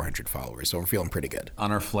passed 400 followers, so we're feeling pretty good.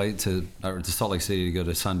 On our flight to Salt Lake City to go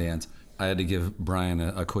to Sundance, I had to give Brian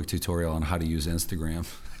a quick tutorial on how to use Instagram.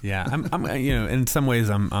 Yeah, I'm in some ways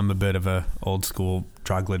I'm a bit of a old school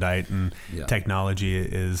troglodyte, and technology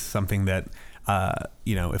is something that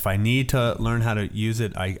if I need to learn how to use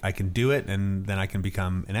it, I can do it, and then I can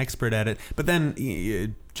become an expert at it. But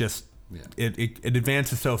then just it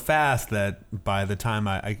advances so fast that by the time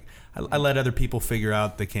I let other people figure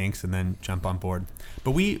out the kinks and then jump on board.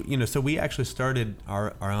 But we actually started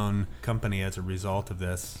our own company as a result of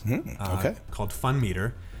this. Called Fun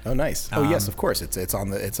Meter. Oh, nice. Oh, yes, of course. It's on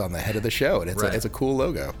the head of the show, and it's a cool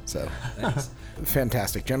logo. So,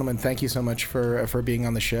 fantastic, gentlemen. Thank you so much for being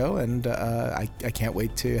on the show, and I can't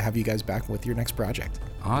wait to have you guys back with your next project.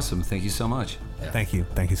 Awesome. Thank you so much. Yeah. Thank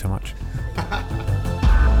you so much.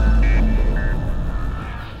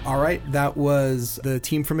 All right, that was the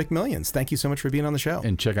team from McMillions. Thank you so much for being on the show.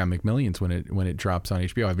 And check out McMillions when it drops on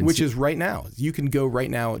HBO. Which is right now. You can go right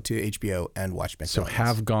now to HBO and watch McMillions. So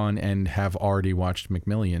have gone and have already watched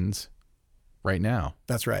McMillions right now.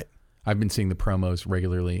 That's right. I've been seeing the promos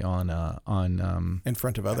regularly on in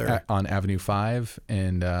front of other on Avenue 5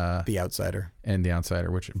 and The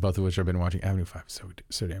Outsider, which both of which I've been watching. Avenue 5 is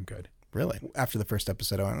so damn good. Really? After the first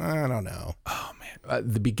episode, I don't know. Oh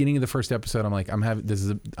man, the beginning of the first episode, I'm like, I'm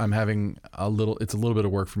having a little. It's a little bit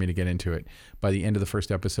of work for me to get into it. By the end of the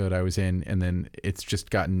first episode, I was in, and then it's just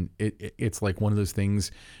gotten. It's like one of those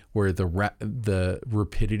things where the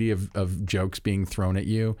rapidity of jokes being thrown at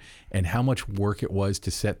you, and how much work it was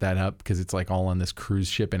to set that up, because it's like all on this cruise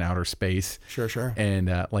ship in outer space. Sure. And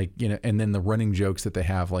and then the running jokes that they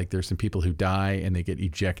have, like there's some people who die and they get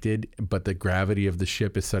ejected, but the gravity of the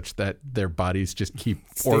ship is such that their bodies just keep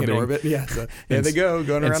orbiting. In orbit. Yeah. So there they go,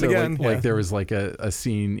 going around again. Like there was like a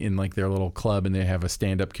scene in like their little club, and they have a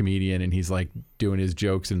stand-up comedian, and he's like doing his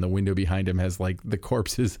jokes, and the window behind him has like the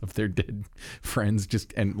corpses of their dead friends,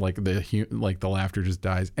 and like the laughter just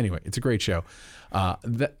dies. Anyway, it's a great show.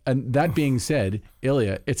 That being said,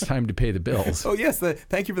 Ilya, it's time to pay the bills. Oh yes,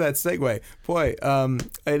 thank you for that segue. Boy,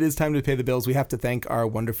 it is time to pay the bills. We have to thank our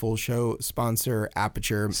wonderful show sponsor,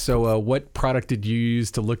 Aperture. So, what product did you use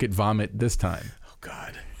to look at vomit this time? Oh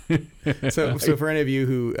God. So for any of you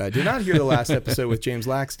who did not hear the last episode with James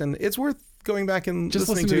Laxton, it's worth going back and just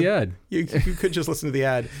listening listen to the ad. You could just listen to the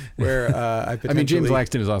ad where I mean, James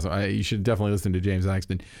Laxton is awesome. You should definitely listen to James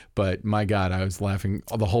Laxton. But my God, I was laughing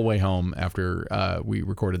the whole way home after we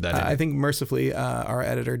recorded that. I think mercifully, our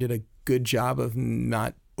editor did a good job of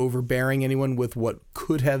not overbearing anyone with what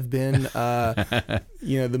could have been,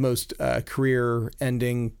 the most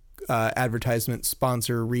career-ending advertisement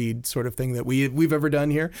sponsor read sort of thing that we've ever done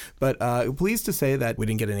here. But pleased to say that we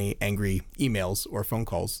didn't get any angry emails or phone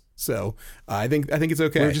calls. So I think it's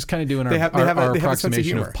okay. We're just kind of doing our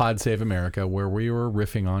approximation of Pod Save America, where we were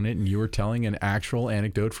riffing on it, and you were telling an actual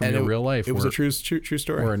anecdote from your real life. It was a true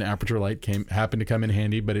story. Where an aperture light happened to come in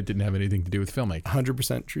handy, but it didn't have anything to do with filmmaking.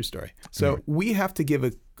 100% true story. So we have to give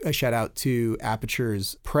a shout out to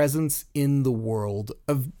Aperture's presence in the world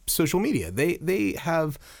of social media. They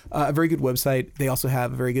have a very good website. They also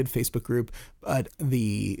have a very good Facebook group. But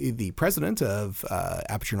the president of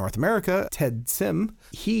Aperture North America, Ted Sim,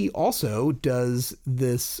 he also does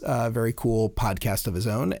this very cool podcast of his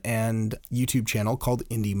own and YouTube channel called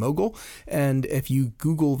Indie Mogul. And if you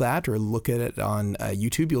Google that or look at it on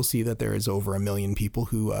YouTube, you'll see that there is over 1 million people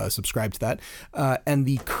who subscribe to that. And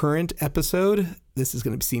the current episode, this is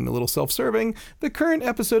going to seem a little self-serving, the current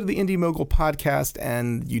episode of the Indie Mogul podcast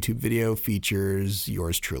and YouTube video features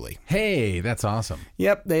yours truly. Hey, that's awesome.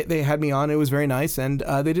 Yep, they had me on. It was very nice, and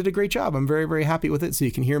they did a great job. I'm very, very happy with it. So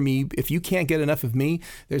you can hear me. If you can't get enough of me,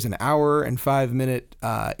 there's an 1 and 5 minute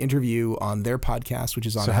interview on their podcast, which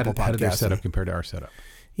is on Apple Podcasts. So how did their setup compare to our setup?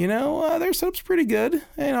 Their setup's pretty good.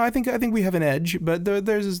 I think we have an edge, but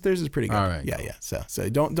theirs is pretty good. All right. Yeah, yeah. So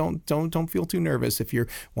don't feel too nervous if you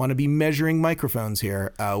want to be measuring microphones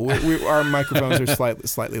here. Our microphones are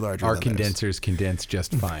slightly larger. Our condensers condense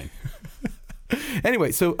just fine.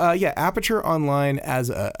 Anyway, so Aperture Online as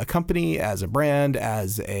a company, as a brand,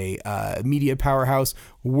 as a media powerhouse,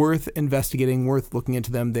 worth investigating, worth looking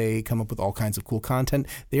into them. They come up with all kinds of cool content.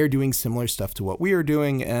 They are doing similar stuff to what we are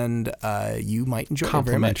doing, and you might enjoy it very much.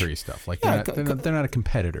 Complementary stuff. Like they're not a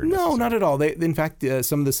competitor. No, not at all. They, in fact,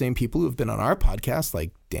 some of the same people who have been on our podcast,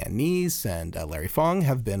 like Dan Neese and Larry Fong,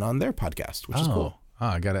 have been on their podcast, which is cool.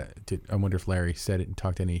 I wonder if Larry said it and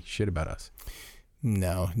talked any shit about us.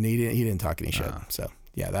 No, he didn't talk any shit. So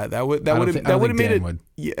yeah, that would have made it.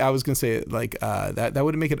 Yeah, I was gonna say that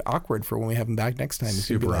would make it awkward for when we have him back next time.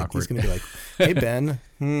 Super awkward. He's gonna be like, "Hey Ben,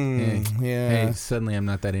 Hey, suddenly I'm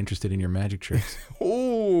not that interested in your magic tricks."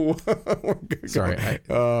 Oh, sorry.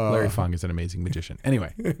 Larry Fong is an amazing magician.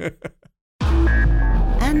 Anyway.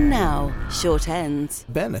 And now, short ends.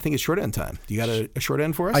 Ben, I think it's short end time. Do you got a short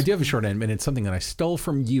end for us? I do have a short end, and it's something that I stole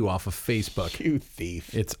from you off of Facebook. You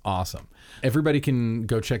thief. It's awesome. Everybody can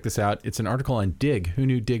go check this out. It's an article on Dig. Who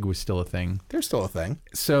knew Dig was still a thing? They're still a thing.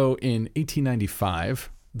 So in 1895,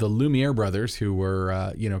 the Lumiere brothers, who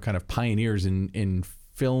were kind of pioneers in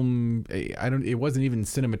film. It wasn't even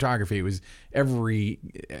cinematography. It was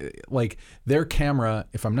their camera,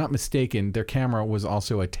 if I'm not mistaken, their camera was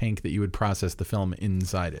also a tank that you would process the film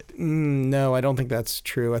inside it. No, I don't think that's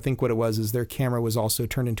true. I think what it was is their camera was also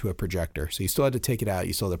turned into a projector. So you still had to take it out,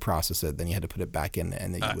 you still had to process it, then you had to put it back in,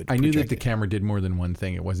 and then you would I knew that the it. camera did more than one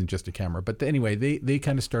thing. It wasn't just a camera. But anyway, they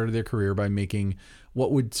kind of started their career by making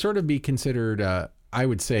what would sort of be considered I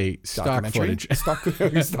would say stock footage. stock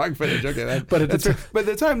footage. Okay, but at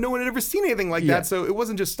the time, no one had ever seen anything like that. So it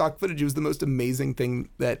wasn't just stock footage; it was the most amazing thing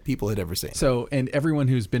that people had ever seen. So, and everyone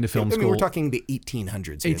who's been to film school, we're talking the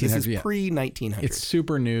 1800s. This is pre-1900. It's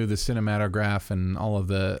super new, the cinematograph and all of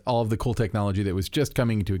the cool technology that was just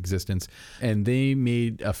coming into existence. And they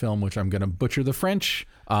made a film which I'm going to butcher the French,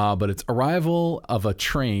 but it's Arrival of a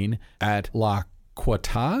Train at La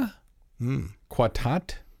Quartat.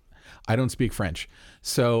 Quartat. I don't speak French.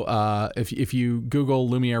 So if you Google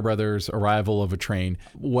Lumiere Brothers Arrival of a Train,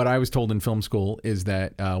 what I was told in film school is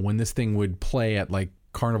that when this thing would play at like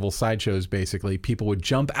carnival sideshows, basically, people would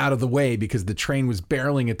jump out of the way because the train was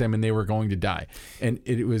barreling at them and they were going to die. And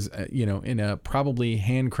it was, in a probably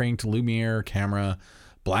hand-cranked Lumiere camera,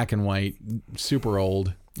 black and white, super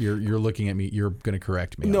old. You're looking at me. You're going to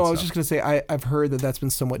correct me. No, I was just going to say I've heard that that's been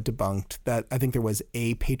somewhat debunked. That I think there was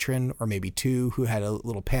a patron or maybe two who had a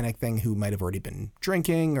little panic thing, who might have already been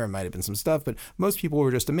drinking, or it might have been some stuff. But most people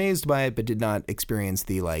were just amazed by it, but did not experience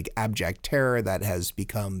the abject terror that has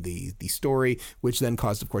become the story, which then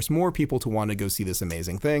caused, of course, more people to want to go see this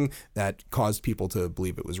amazing thing that caused people to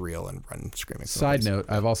believe it was real and run screaming. Side note: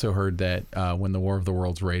 I've also heard that when the War of the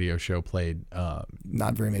Worlds radio show played,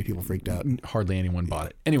 not very many people freaked out. Hardly anyone bought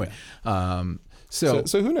it. Anyway, so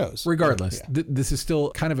who knows? Regardless, this is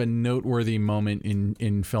still kind of a noteworthy moment in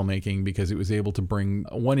filmmaking because it was able to bring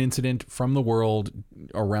one incident from the world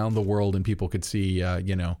around the world, and people could see,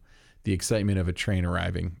 the excitement of a train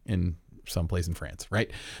arriving in someplace in France,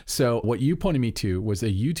 right? So what you pointed me to was a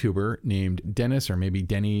YouTuber named Dennis, or maybe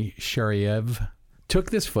Denny Shariev,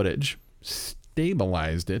 took this footage,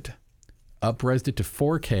 stabilized it, up-resed it to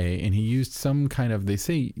 4K, and he used some kind of, they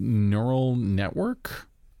say, neural network.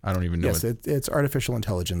 I don't even know. Yes, it's artificial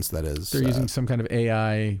intelligence that is. They're using some kind of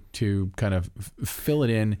AI to kind of fill it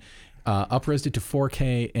in, up-resed it to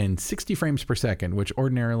 4K and 60 frames per second, which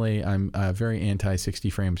ordinarily I'm a very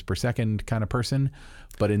anti-60 frames per second kind of person.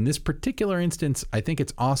 But in this particular instance, I think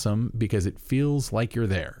it's awesome because it feels like you're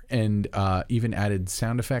there, and even added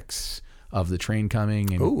sound effects of the train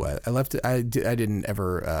coming. And I left it. I didn't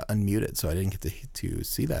ever unmute it, so I didn't get to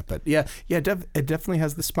see that. But it definitely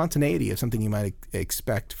has the spontaneity of something you might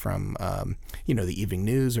expect from the evening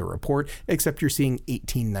news or report, except you're seeing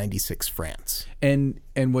 1896 France. And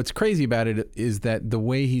what's crazy about it is that the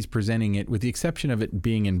way he's presenting it, with the exception of it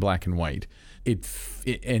being in black and white,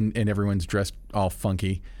 and everyone's dressed all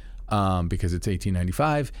funky because it's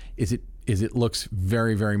 1895, is it looks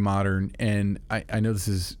very, very modern. And I know this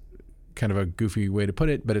is kind of a goofy way to put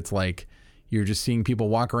it, but it's like you're just seeing people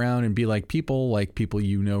walk around and be like people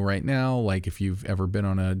right now. Like if you've ever been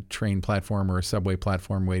on a train platform or a subway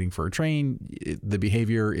platform waiting for a train, the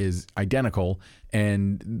behavior is identical.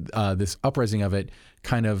 And this uprising of it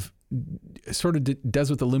kind of sort of does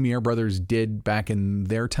what the Lumiere brothers did back in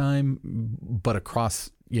their time, but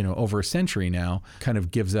across over a century now, kind of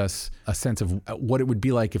gives us a sense of what it would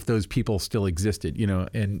be like if those people still existed,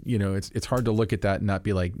 and it's hard to look at that and not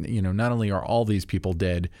be like, not only are all these people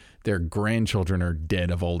dead, their grandchildren are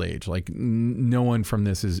dead of old age. Like no one from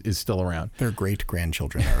this is still around. Their great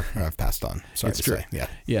grandchildren have passed on. Sorry it's to true. say.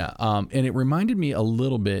 Yeah. And it reminded me a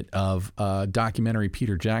little bit of a documentary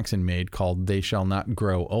Peter Jackson made called They Shall Not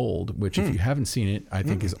Grow Old, which if you haven't seen it, I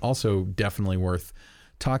think is also definitely worth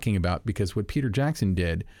talking about, because what Peter Jackson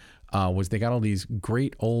did was they got all these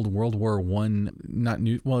great old World War I,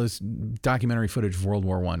 it's documentary footage of World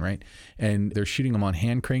War I, right? And they're shooting them on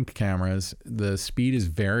hand-cranked cameras. The speed is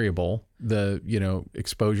variable. The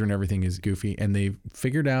exposure and everything is goofy, and they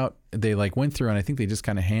figured out, they went through, and I think they just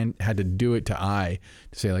kind of had to do it to eye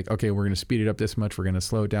to say okay, we're going to speed it up this much, we're going to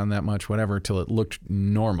slow it down that much, whatever, till it looked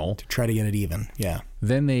normal, to try to get it even.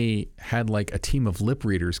 Then they had a team of lip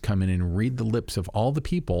readers come in and read the lips of all the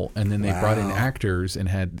people, and then they brought in actors and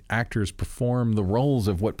had actors perform the roles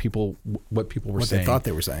of what people were saying, what they thought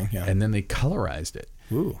they were saying, and then they colorized it.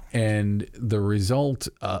 Ooh. And the result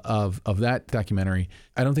of that documentary,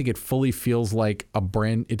 I don't think it fully feels like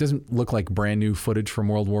it doesn't look like brand new footage from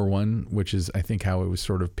World War I, which is, I think, how it was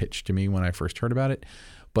sort of pitched to me when I first heard about it.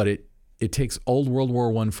 But it takes old World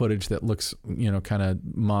War I footage that looks, kind of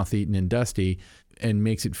moth-eaten and dusty, and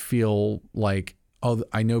makes it feel like oh,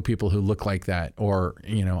 I know people who look like that, or,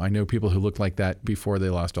 I know people who look like that before they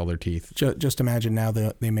lost all their teeth. Just imagine now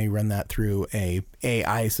that they may run that through a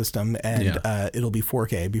AI system, and it'll be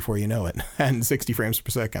 4K before you know it, and 60 frames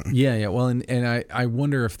per second. Yeah. Well, and I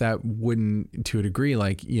wonder if that wouldn't, to a degree,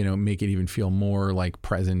 like, make it even feel more like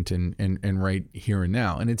present and right here and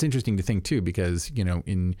now. And it's interesting to think too, because,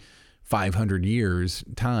 in 500 years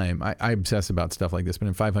time, I obsess about stuff like this, but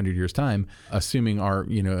in 500 years time, assuming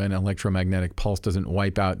an electromagnetic pulse doesn't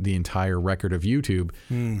wipe out the entire record of YouTube,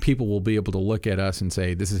 people will be able to look at us and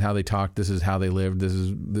say, this is how they talked, this is how they lived, this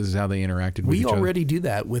is how they interacted with each other. We already do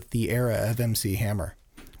that with the era of MC Hammer.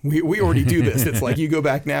 We already do this. It's like you go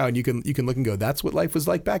back now and you can look and go, that's what life was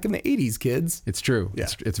like back in the 80s, kids. It's true. Yeah.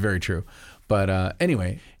 It's very true. But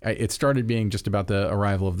anyway, it started being just about the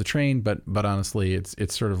arrival of the train, but honestly,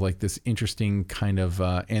 it's sort of like this interesting kind of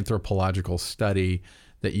anthropological study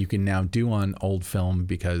that you can now do on old film,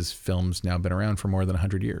 because film's now been around for more than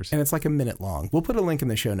 100 years. And it's like a minute long. We'll put a link in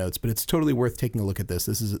the show notes, but it's totally worth taking a look at this.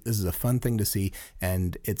 This is a fun thing to see,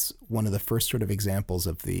 and it's one of the first sort of examples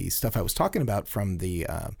of the stuff I was talking about from the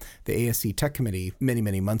ASC Tech Committee many,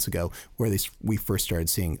 many months ago, where we first started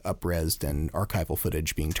seeing up-resed and archival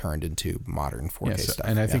footage being turned into modern 4K stuff.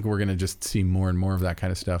 And I think we're going to just see more and more of that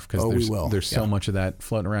kind of stuff, because there's so much of that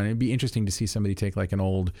floating around. It'd be interesting to see somebody take like an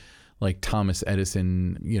old, like Thomas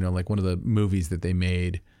Edison, like one of the movies that they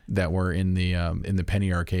made that were in the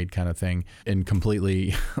penny arcade kind of thing, and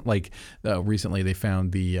completely recently they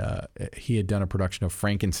found he had done a production of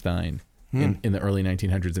Frankenstein in the early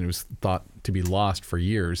 1900s, and it was thought to be lost for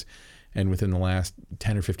years. And within the last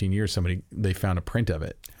 10 or 15 years, they found a print of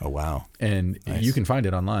it. Oh, wow. And nice. You can find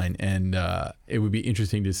it online. And it would be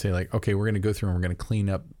interesting to say, like, okay, we're going to go through and we're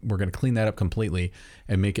going to clean that up completely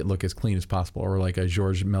and make it look as clean as possible, or like a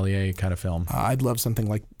Georges Méliès kind of film. I'd love something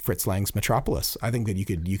like Fritz Lang's Metropolis. I think that you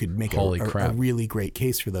could make a really great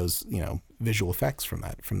case for those, visual effects from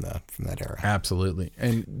that era. Absolutely.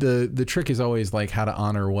 And the trick is always like how to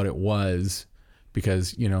honor what it was.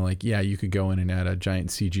 Because, you could go in and add a giant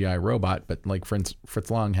CGI robot, but like Fritz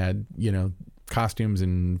Lang had, costumes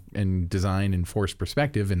and design and forced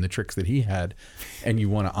perspective and the tricks that he had, and you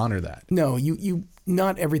want to honor that. No, you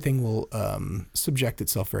not everything will subject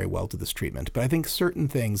itself very well to this treatment, but I think certain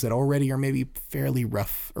things that already are maybe fairly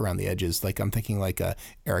rough around the edges, like I'm thinking like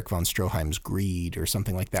Erich von Stroheim's Greed or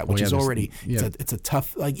something like that, which is already, it's a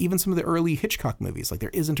tough, like even some of the early Hitchcock movies, like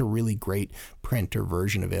there isn't a really great print or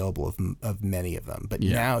version available of many of them, but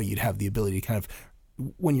now you'd have the ability to kind of,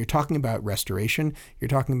 when you're talking about restoration, you're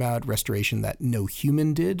talking about restoration that no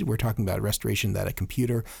human did. We're talking about restoration that a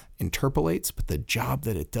computer interpolates, but the job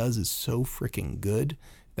that it does is so freaking good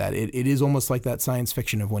that it is almost like that science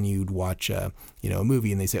fiction of when you'd watch a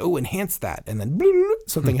movie and they say, oh, enhance that, and then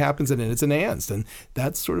something happens and it's enhanced. And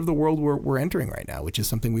that's sort of the world we're entering right now, which is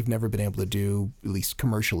something we've never been able to do, at least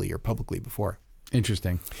commercially or publicly, before.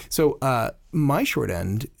 Interesting. So my short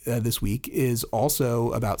end this week is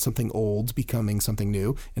also about something old becoming something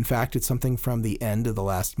new. In fact, it's something from the end of the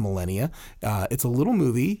last millennia. It's a little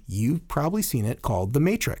movie. You've probably seen it, called The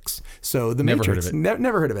Matrix. So The Matrix.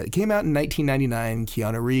 Never heard of it. It came out in 1999.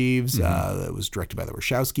 Keanu Reeves. It was directed by the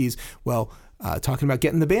Wachowskis. Well, talking about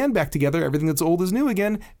getting the band back together, everything that's old is new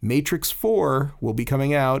again. Matrix 4 will be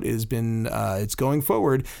coming out. It's going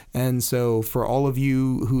forward. And so for all of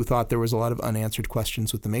you who thought there was a lot of unanswered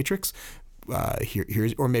questions with The Matrix,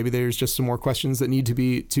 here's, or maybe there's just some more questions that need to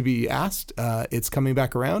be asked. It's coming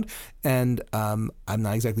back around, and I'm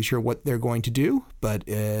not exactly sure what they're going to do, but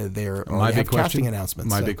they're already have casting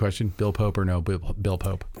announcements. Big question: Bill Pope or no Bill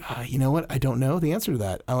Pope? You know what? I don't know the answer to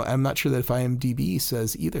that. I'm not sure that if IMDb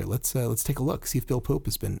says either. Let's take a look, see if Bill Pope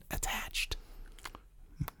has been attached.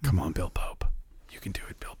 Come on, Bill Pope, you can do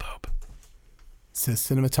it, Bill Pope. It says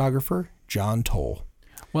cinematographer John Toll.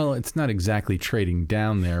 Well, it's not exactly trading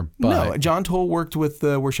down there, but... No, John Toll worked with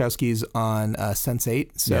the Wachowskis on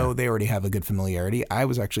Sense8, so they already have a good familiarity. I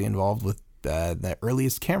was actually involved with the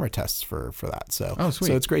earliest camera tests for that. So, sweet.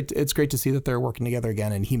 So it's great to see that they're working together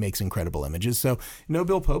again, and he makes incredible images. So no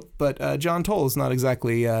Bill Pope, but John Toll is not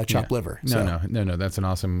exactly chopped liver. No, that's an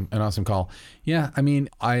awesome call. Yeah, I mean,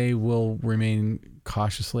 I will remain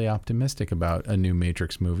cautiously optimistic about a new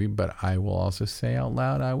Matrix movie, but I will also say out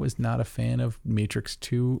loud I was not a fan of Matrices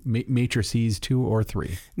 2 or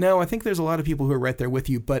 3. No, I think there's a lot of people who are right there with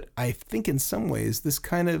you, but I think in some ways this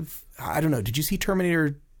kind of, I don't know, did you see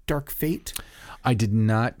Terminator Dark Fate? I did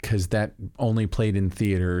not, because that only played in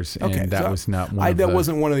theaters, and that was not one of that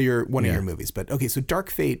wasn't one of your movies. But okay, so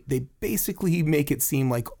Dark Fate, they basically make it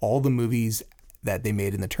seem like all the movies that they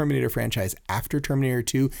made in the Terminator franchise after Terminator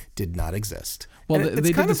 2 did not exist. Well,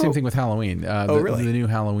 they did the same thing with Halloween. Really? The new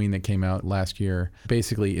Halloween that came out last year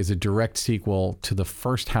basically is a direct sequel to the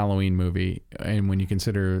first Halloween movie. And when you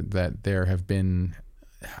consider that there have been,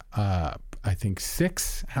 I think,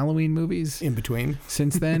 6 Halloween movies in between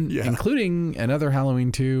since then, including another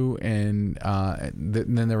Halloween 2. And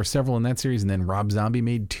then there were several in that series. And then Rob Zombie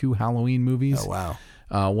made 2 Halloween movies. Oh, wow.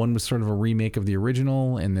 One was sort of a remake of the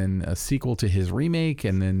original, and then a sequel to his remake,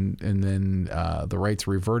 and then the rights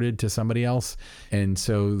reverted to somebody else. And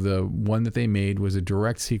so the one that they made was a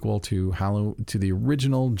direct sequel to the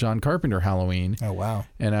original John Carpenter Halloween. Oh, wow.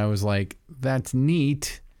 And I was like, that's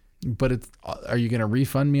neat, but are you going to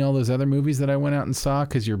refund me all those other movies that I went out and saw?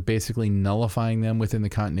 Because you're basically nullifying them within the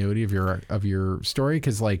continuity of your story.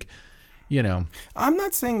 Because I'm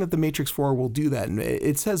not saying that The Matrix 4 will do that.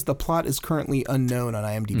 It says the plot is currently unknown on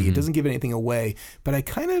IMDb. Mm-hmm. It doesn't give anything away, but I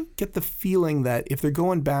kind of get the feeling that if they're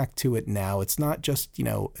going back to it now, it's not just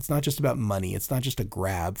about money. It's not just a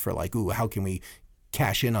grab for like, ooh, how can we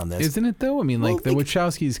cash in on this? Isn't it though? I mean, the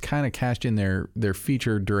Wachowskis kind of cashed in their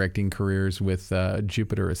feature directing careers with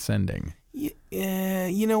Jupiter Ascending. Yeah,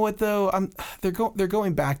 you know what though? They're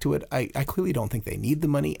going back to it. I clearly don't think they need the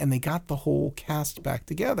money, and they got the whole cast back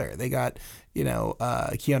together. They got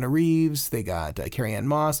Keanu Reeves, they got Carrie-Anne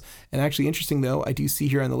Moss, and actually interesting though, I do see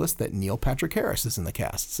here on the list that Neil Patrick Harris is in the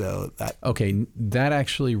cast. So that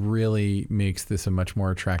actually really makes this a much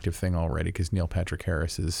more attractive thing already, because Neil Patrick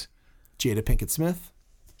Harris is Jada Pinkett Smith.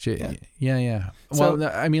 Yeah. Well,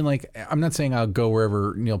 I mean, I'm not saying I'll go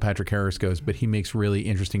wherever Neil Patrick Harris goes, but he makes really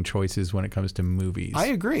interesting choices when it comes to movies. I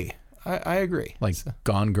agree. I agree.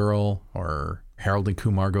 Gone Girl or Harold and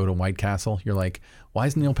Kumar Go to White Castle. You're like, why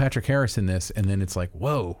is Neil Patrick Harris in this? And then it's like,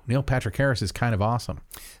 whoa, Neil Patrick Harris is kind of awesome.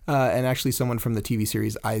 And actually someone from the TV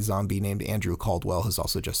series iZombie named Andrew Caldwell has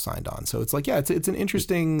also just signed on. So it's like, it's an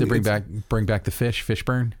interesting... They bring back the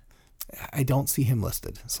Fishburne? I don't see him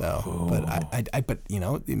listed. So, but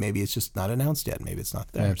maybe it's just not announced yet. Maybe it's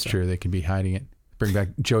not there. That's true. They could be hiding it. Bring back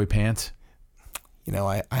Joey Pants.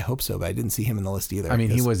 I hope so, but I didn't see him in the list either. I mean,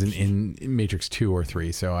 he wasn't in Matrix 2 or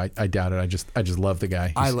 3, so I doubt it. I just love the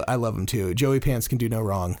guy. I love him too. Joey Pants can do no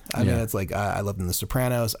wrong. I mean, it's like, I love him in The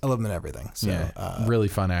Sopranos. I love him in everything. So, really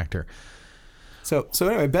fun actor. So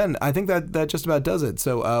anyway, Ben, I think that just about does it.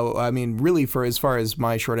 So, I mean, really, for as far as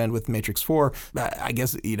my short end with Matrix 4, I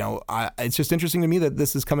guess, it's just interesting to me that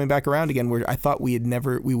this is coming back around again, where I thought we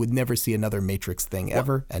would never see another Matrix thing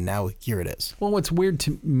ever, and now here it is. Well, what's weird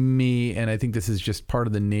to me, and I think this is just part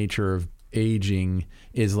of the nature of aging,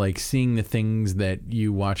 is like seeing the things that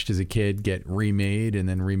you watched as a kid get remade and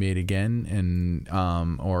then remade again, and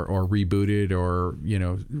or rebooted, or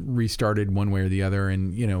restarted one way or the other.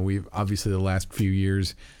 And we've obviously the last few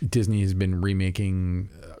years Disney has been remaking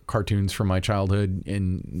cartoons from my childhood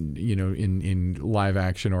in live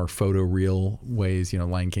action or photoreal ways.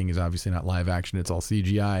 Lion King is obviously not live action, it's all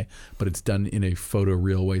CGI, but it's done in a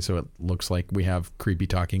photoreal way, so it looks like we have creepy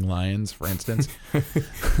talking lions, for instance.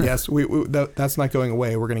 Yes, that's not going away.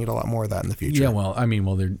 We're going to get a lot more of that in the future. Yeah, well, I mean,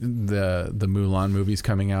 the Mulan movie's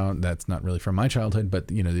coming out. That's not really from my childhood, but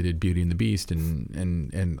they did Beauty and the Beast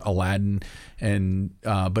and Aladdin, and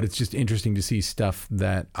but it's just interesting to see stuff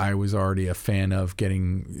that I was already a fan of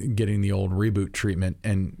getting the old reboot treatment.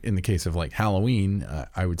 And in the case of like Halloween,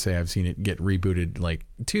 I would say I've seen it get rebooted, like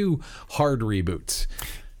 2 hard reboots.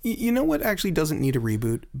 You know what actually doesn't need a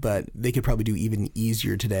reboot, but they could probably do even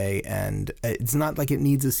easier today, and it's not like it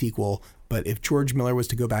needs a sequel, but if George Miller was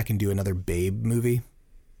to go back and do another Babe movie,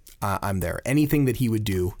 I'm there. Anything that he would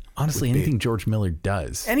do. Honestly, anything George Miller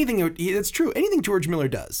does. It's true. Anything George Miller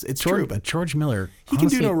does. It's true. But George Miller, he can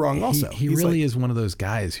do no wrong also. He really is one of those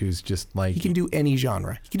guys who's just like... He can do any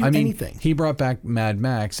genre. He can do anything. He brought back Mad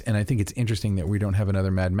Max, and I think it's interesting that we don't have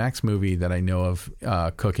another Mad Max movie that I know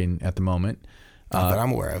of cooking at the moment. That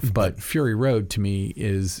I'm aware of. But Fury Road, to me,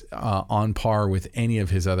 is on par with any of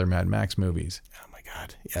his other Mad Max movies. Oh, my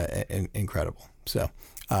God. Yeah, incredible. So,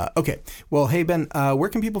 okay. Well, hey, Ben, where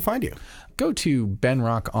can people find you? Go to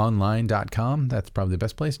benrockonline.com. That's probably the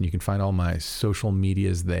best place, and you can find all my social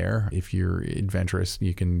medias there. If you're adventurous,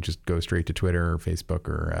 you can just go straight to Twitter or Facebook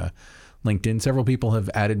or LinkedIn. Several people have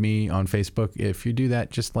added me on Facebook. If you do that,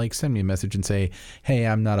 just send me a message and say, hey,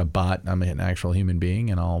 I'm not a bot, I'm an actual human being,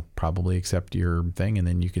 and I'll probably accept your thing. And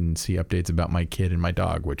then you can see updates about my kid and my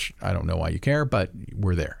dog, which I don't know why you care, but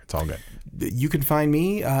we're there. It's all good. You can find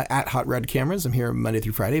me at Hot Red Cameras. I'm here Monday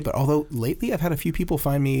through Friday, but although lately I've had a few people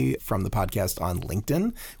find me from the podcast on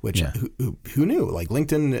LinkedIn, which who knew?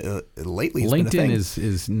 LinkedIn lately has been a thing.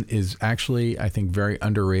 LinkedIn is actually, I think, very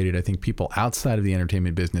underrated. I think people outside of the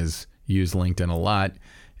entertainment business use LinkedIn a lot.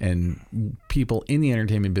 And people in the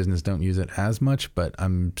entertainment business don't use it as much, but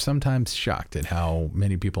I'm sometimes shocked at how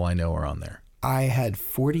many people I know are on there. I had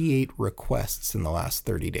 48 requests in the last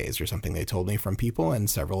 30 days or something, they told me, from people, and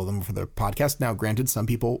several of them for the podcast. Now, granted, some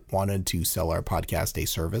people wanted to sell our podcast a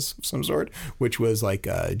service of some sort, which was like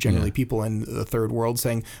generally people in the third world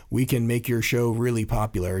saying, we can make your show really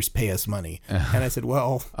popular, pay us money. And I said,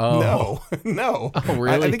 well, no. Oh,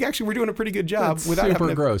 really? I think actually we're doing a pretty good job. That's without super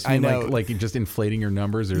having gross. I know. Like just inflating your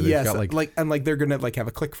numbers, or they've yes, got like they're gonna like have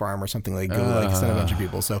a click farm or something, like send a bunch of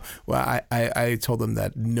people. So I told them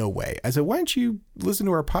that no way. I said, why don't you listen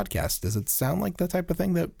to our podcast? Does it sound like the type of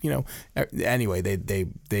thing that, you know? Anyway,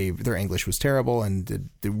 their English was terrible, and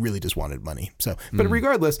they really just wanted money. So, but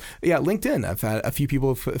regardless, LinkedIn. I've had a few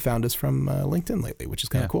people have found us from LinkedIn lately, which is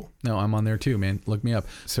kind of cool. No, I'm on there too, man. Look me up.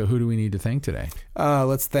 So who do we need to thank today?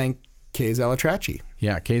 Let's thank Kay Zalatrachi.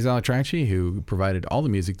 Yeah, Kay Zalatrachi, who provided all the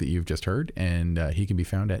music that you've just heard, and he can be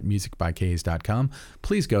found at musicbykays.com.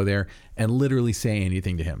 Please go there and literally say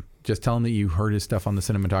anything to him. Just tell him that you heard his stuff on the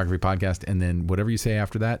Cinematography Podcast, and then whatever you say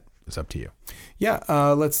after that, it's up to you. Yeah,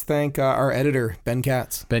 let's thank our editor, Ben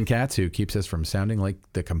Katz. Ben Katz, who keeps us from sounding like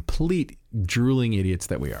the complete drooling idiots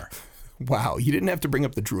that we are. Wow, you didn't have to bring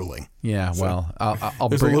up the drooling. Yeah, so, well, I'll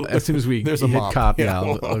bring as soon as we hit cop. Yeah,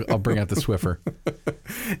 I'll bring out the Swiffer.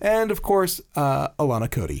 And of course,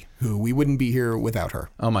 Alana Cody, who we wouldn't be here without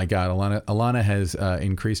her. Oh my God, Alana has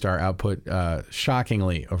increased our output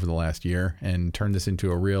shockingly over the last year and turned this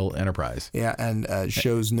into a real enterprise. Yeah, and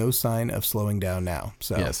shows no sign of slowing down now.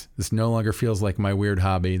 So yes, this no longer feels like my weird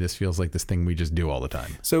hobby. This feels like this thing we just do all the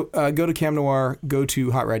time. So go to Cam Noir, go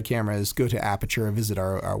to Hot Rod Cameras, go to Aperture, visit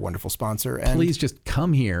our wonderful sponsor. And please just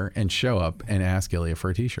come here and show up and ask Ilya for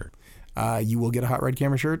a t-shirt. You will get a Hot Rod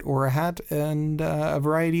Camera shirt or a hat and a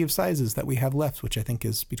variety of sizes that we have left, which I think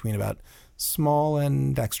is between about small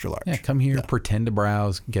and extra large. Yeah, come here, pretend to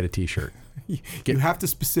browse, get a t-shirt. You have to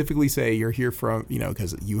specifically say you're here from,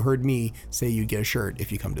 because you heard me say you'd get a shirt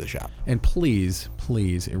if you come to the shop. And please,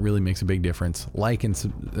 it really makes a big difference. Like and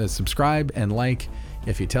subscribe and like.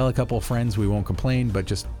 If you tell a couple of friends, we won't complain, but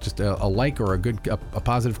just a like or a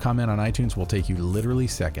positive comment on iTunes will take you literally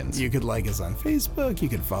seconds. You could like us on Facebook. You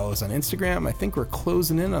could follow us on Instagram. I think we're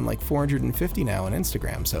closing in on like 450 now on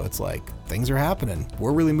Instagram. So it's like things are happening.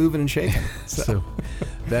 We're really moving and shaking. So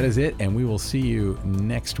that is it. And we will see you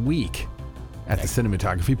next week at the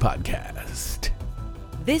Cinematography Podcast.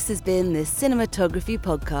 This has been the Cinematography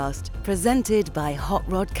Podcast, presented by Hot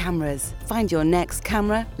Rod Cameras. Find your next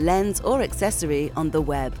camera, lens, or accessory on the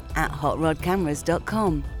web at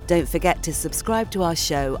hotrodcameras.com. Don't forget to subscribe to our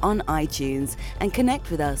show on iTunes and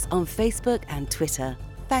connect with us on Facebook and Twitter.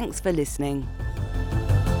 Thanks for listening.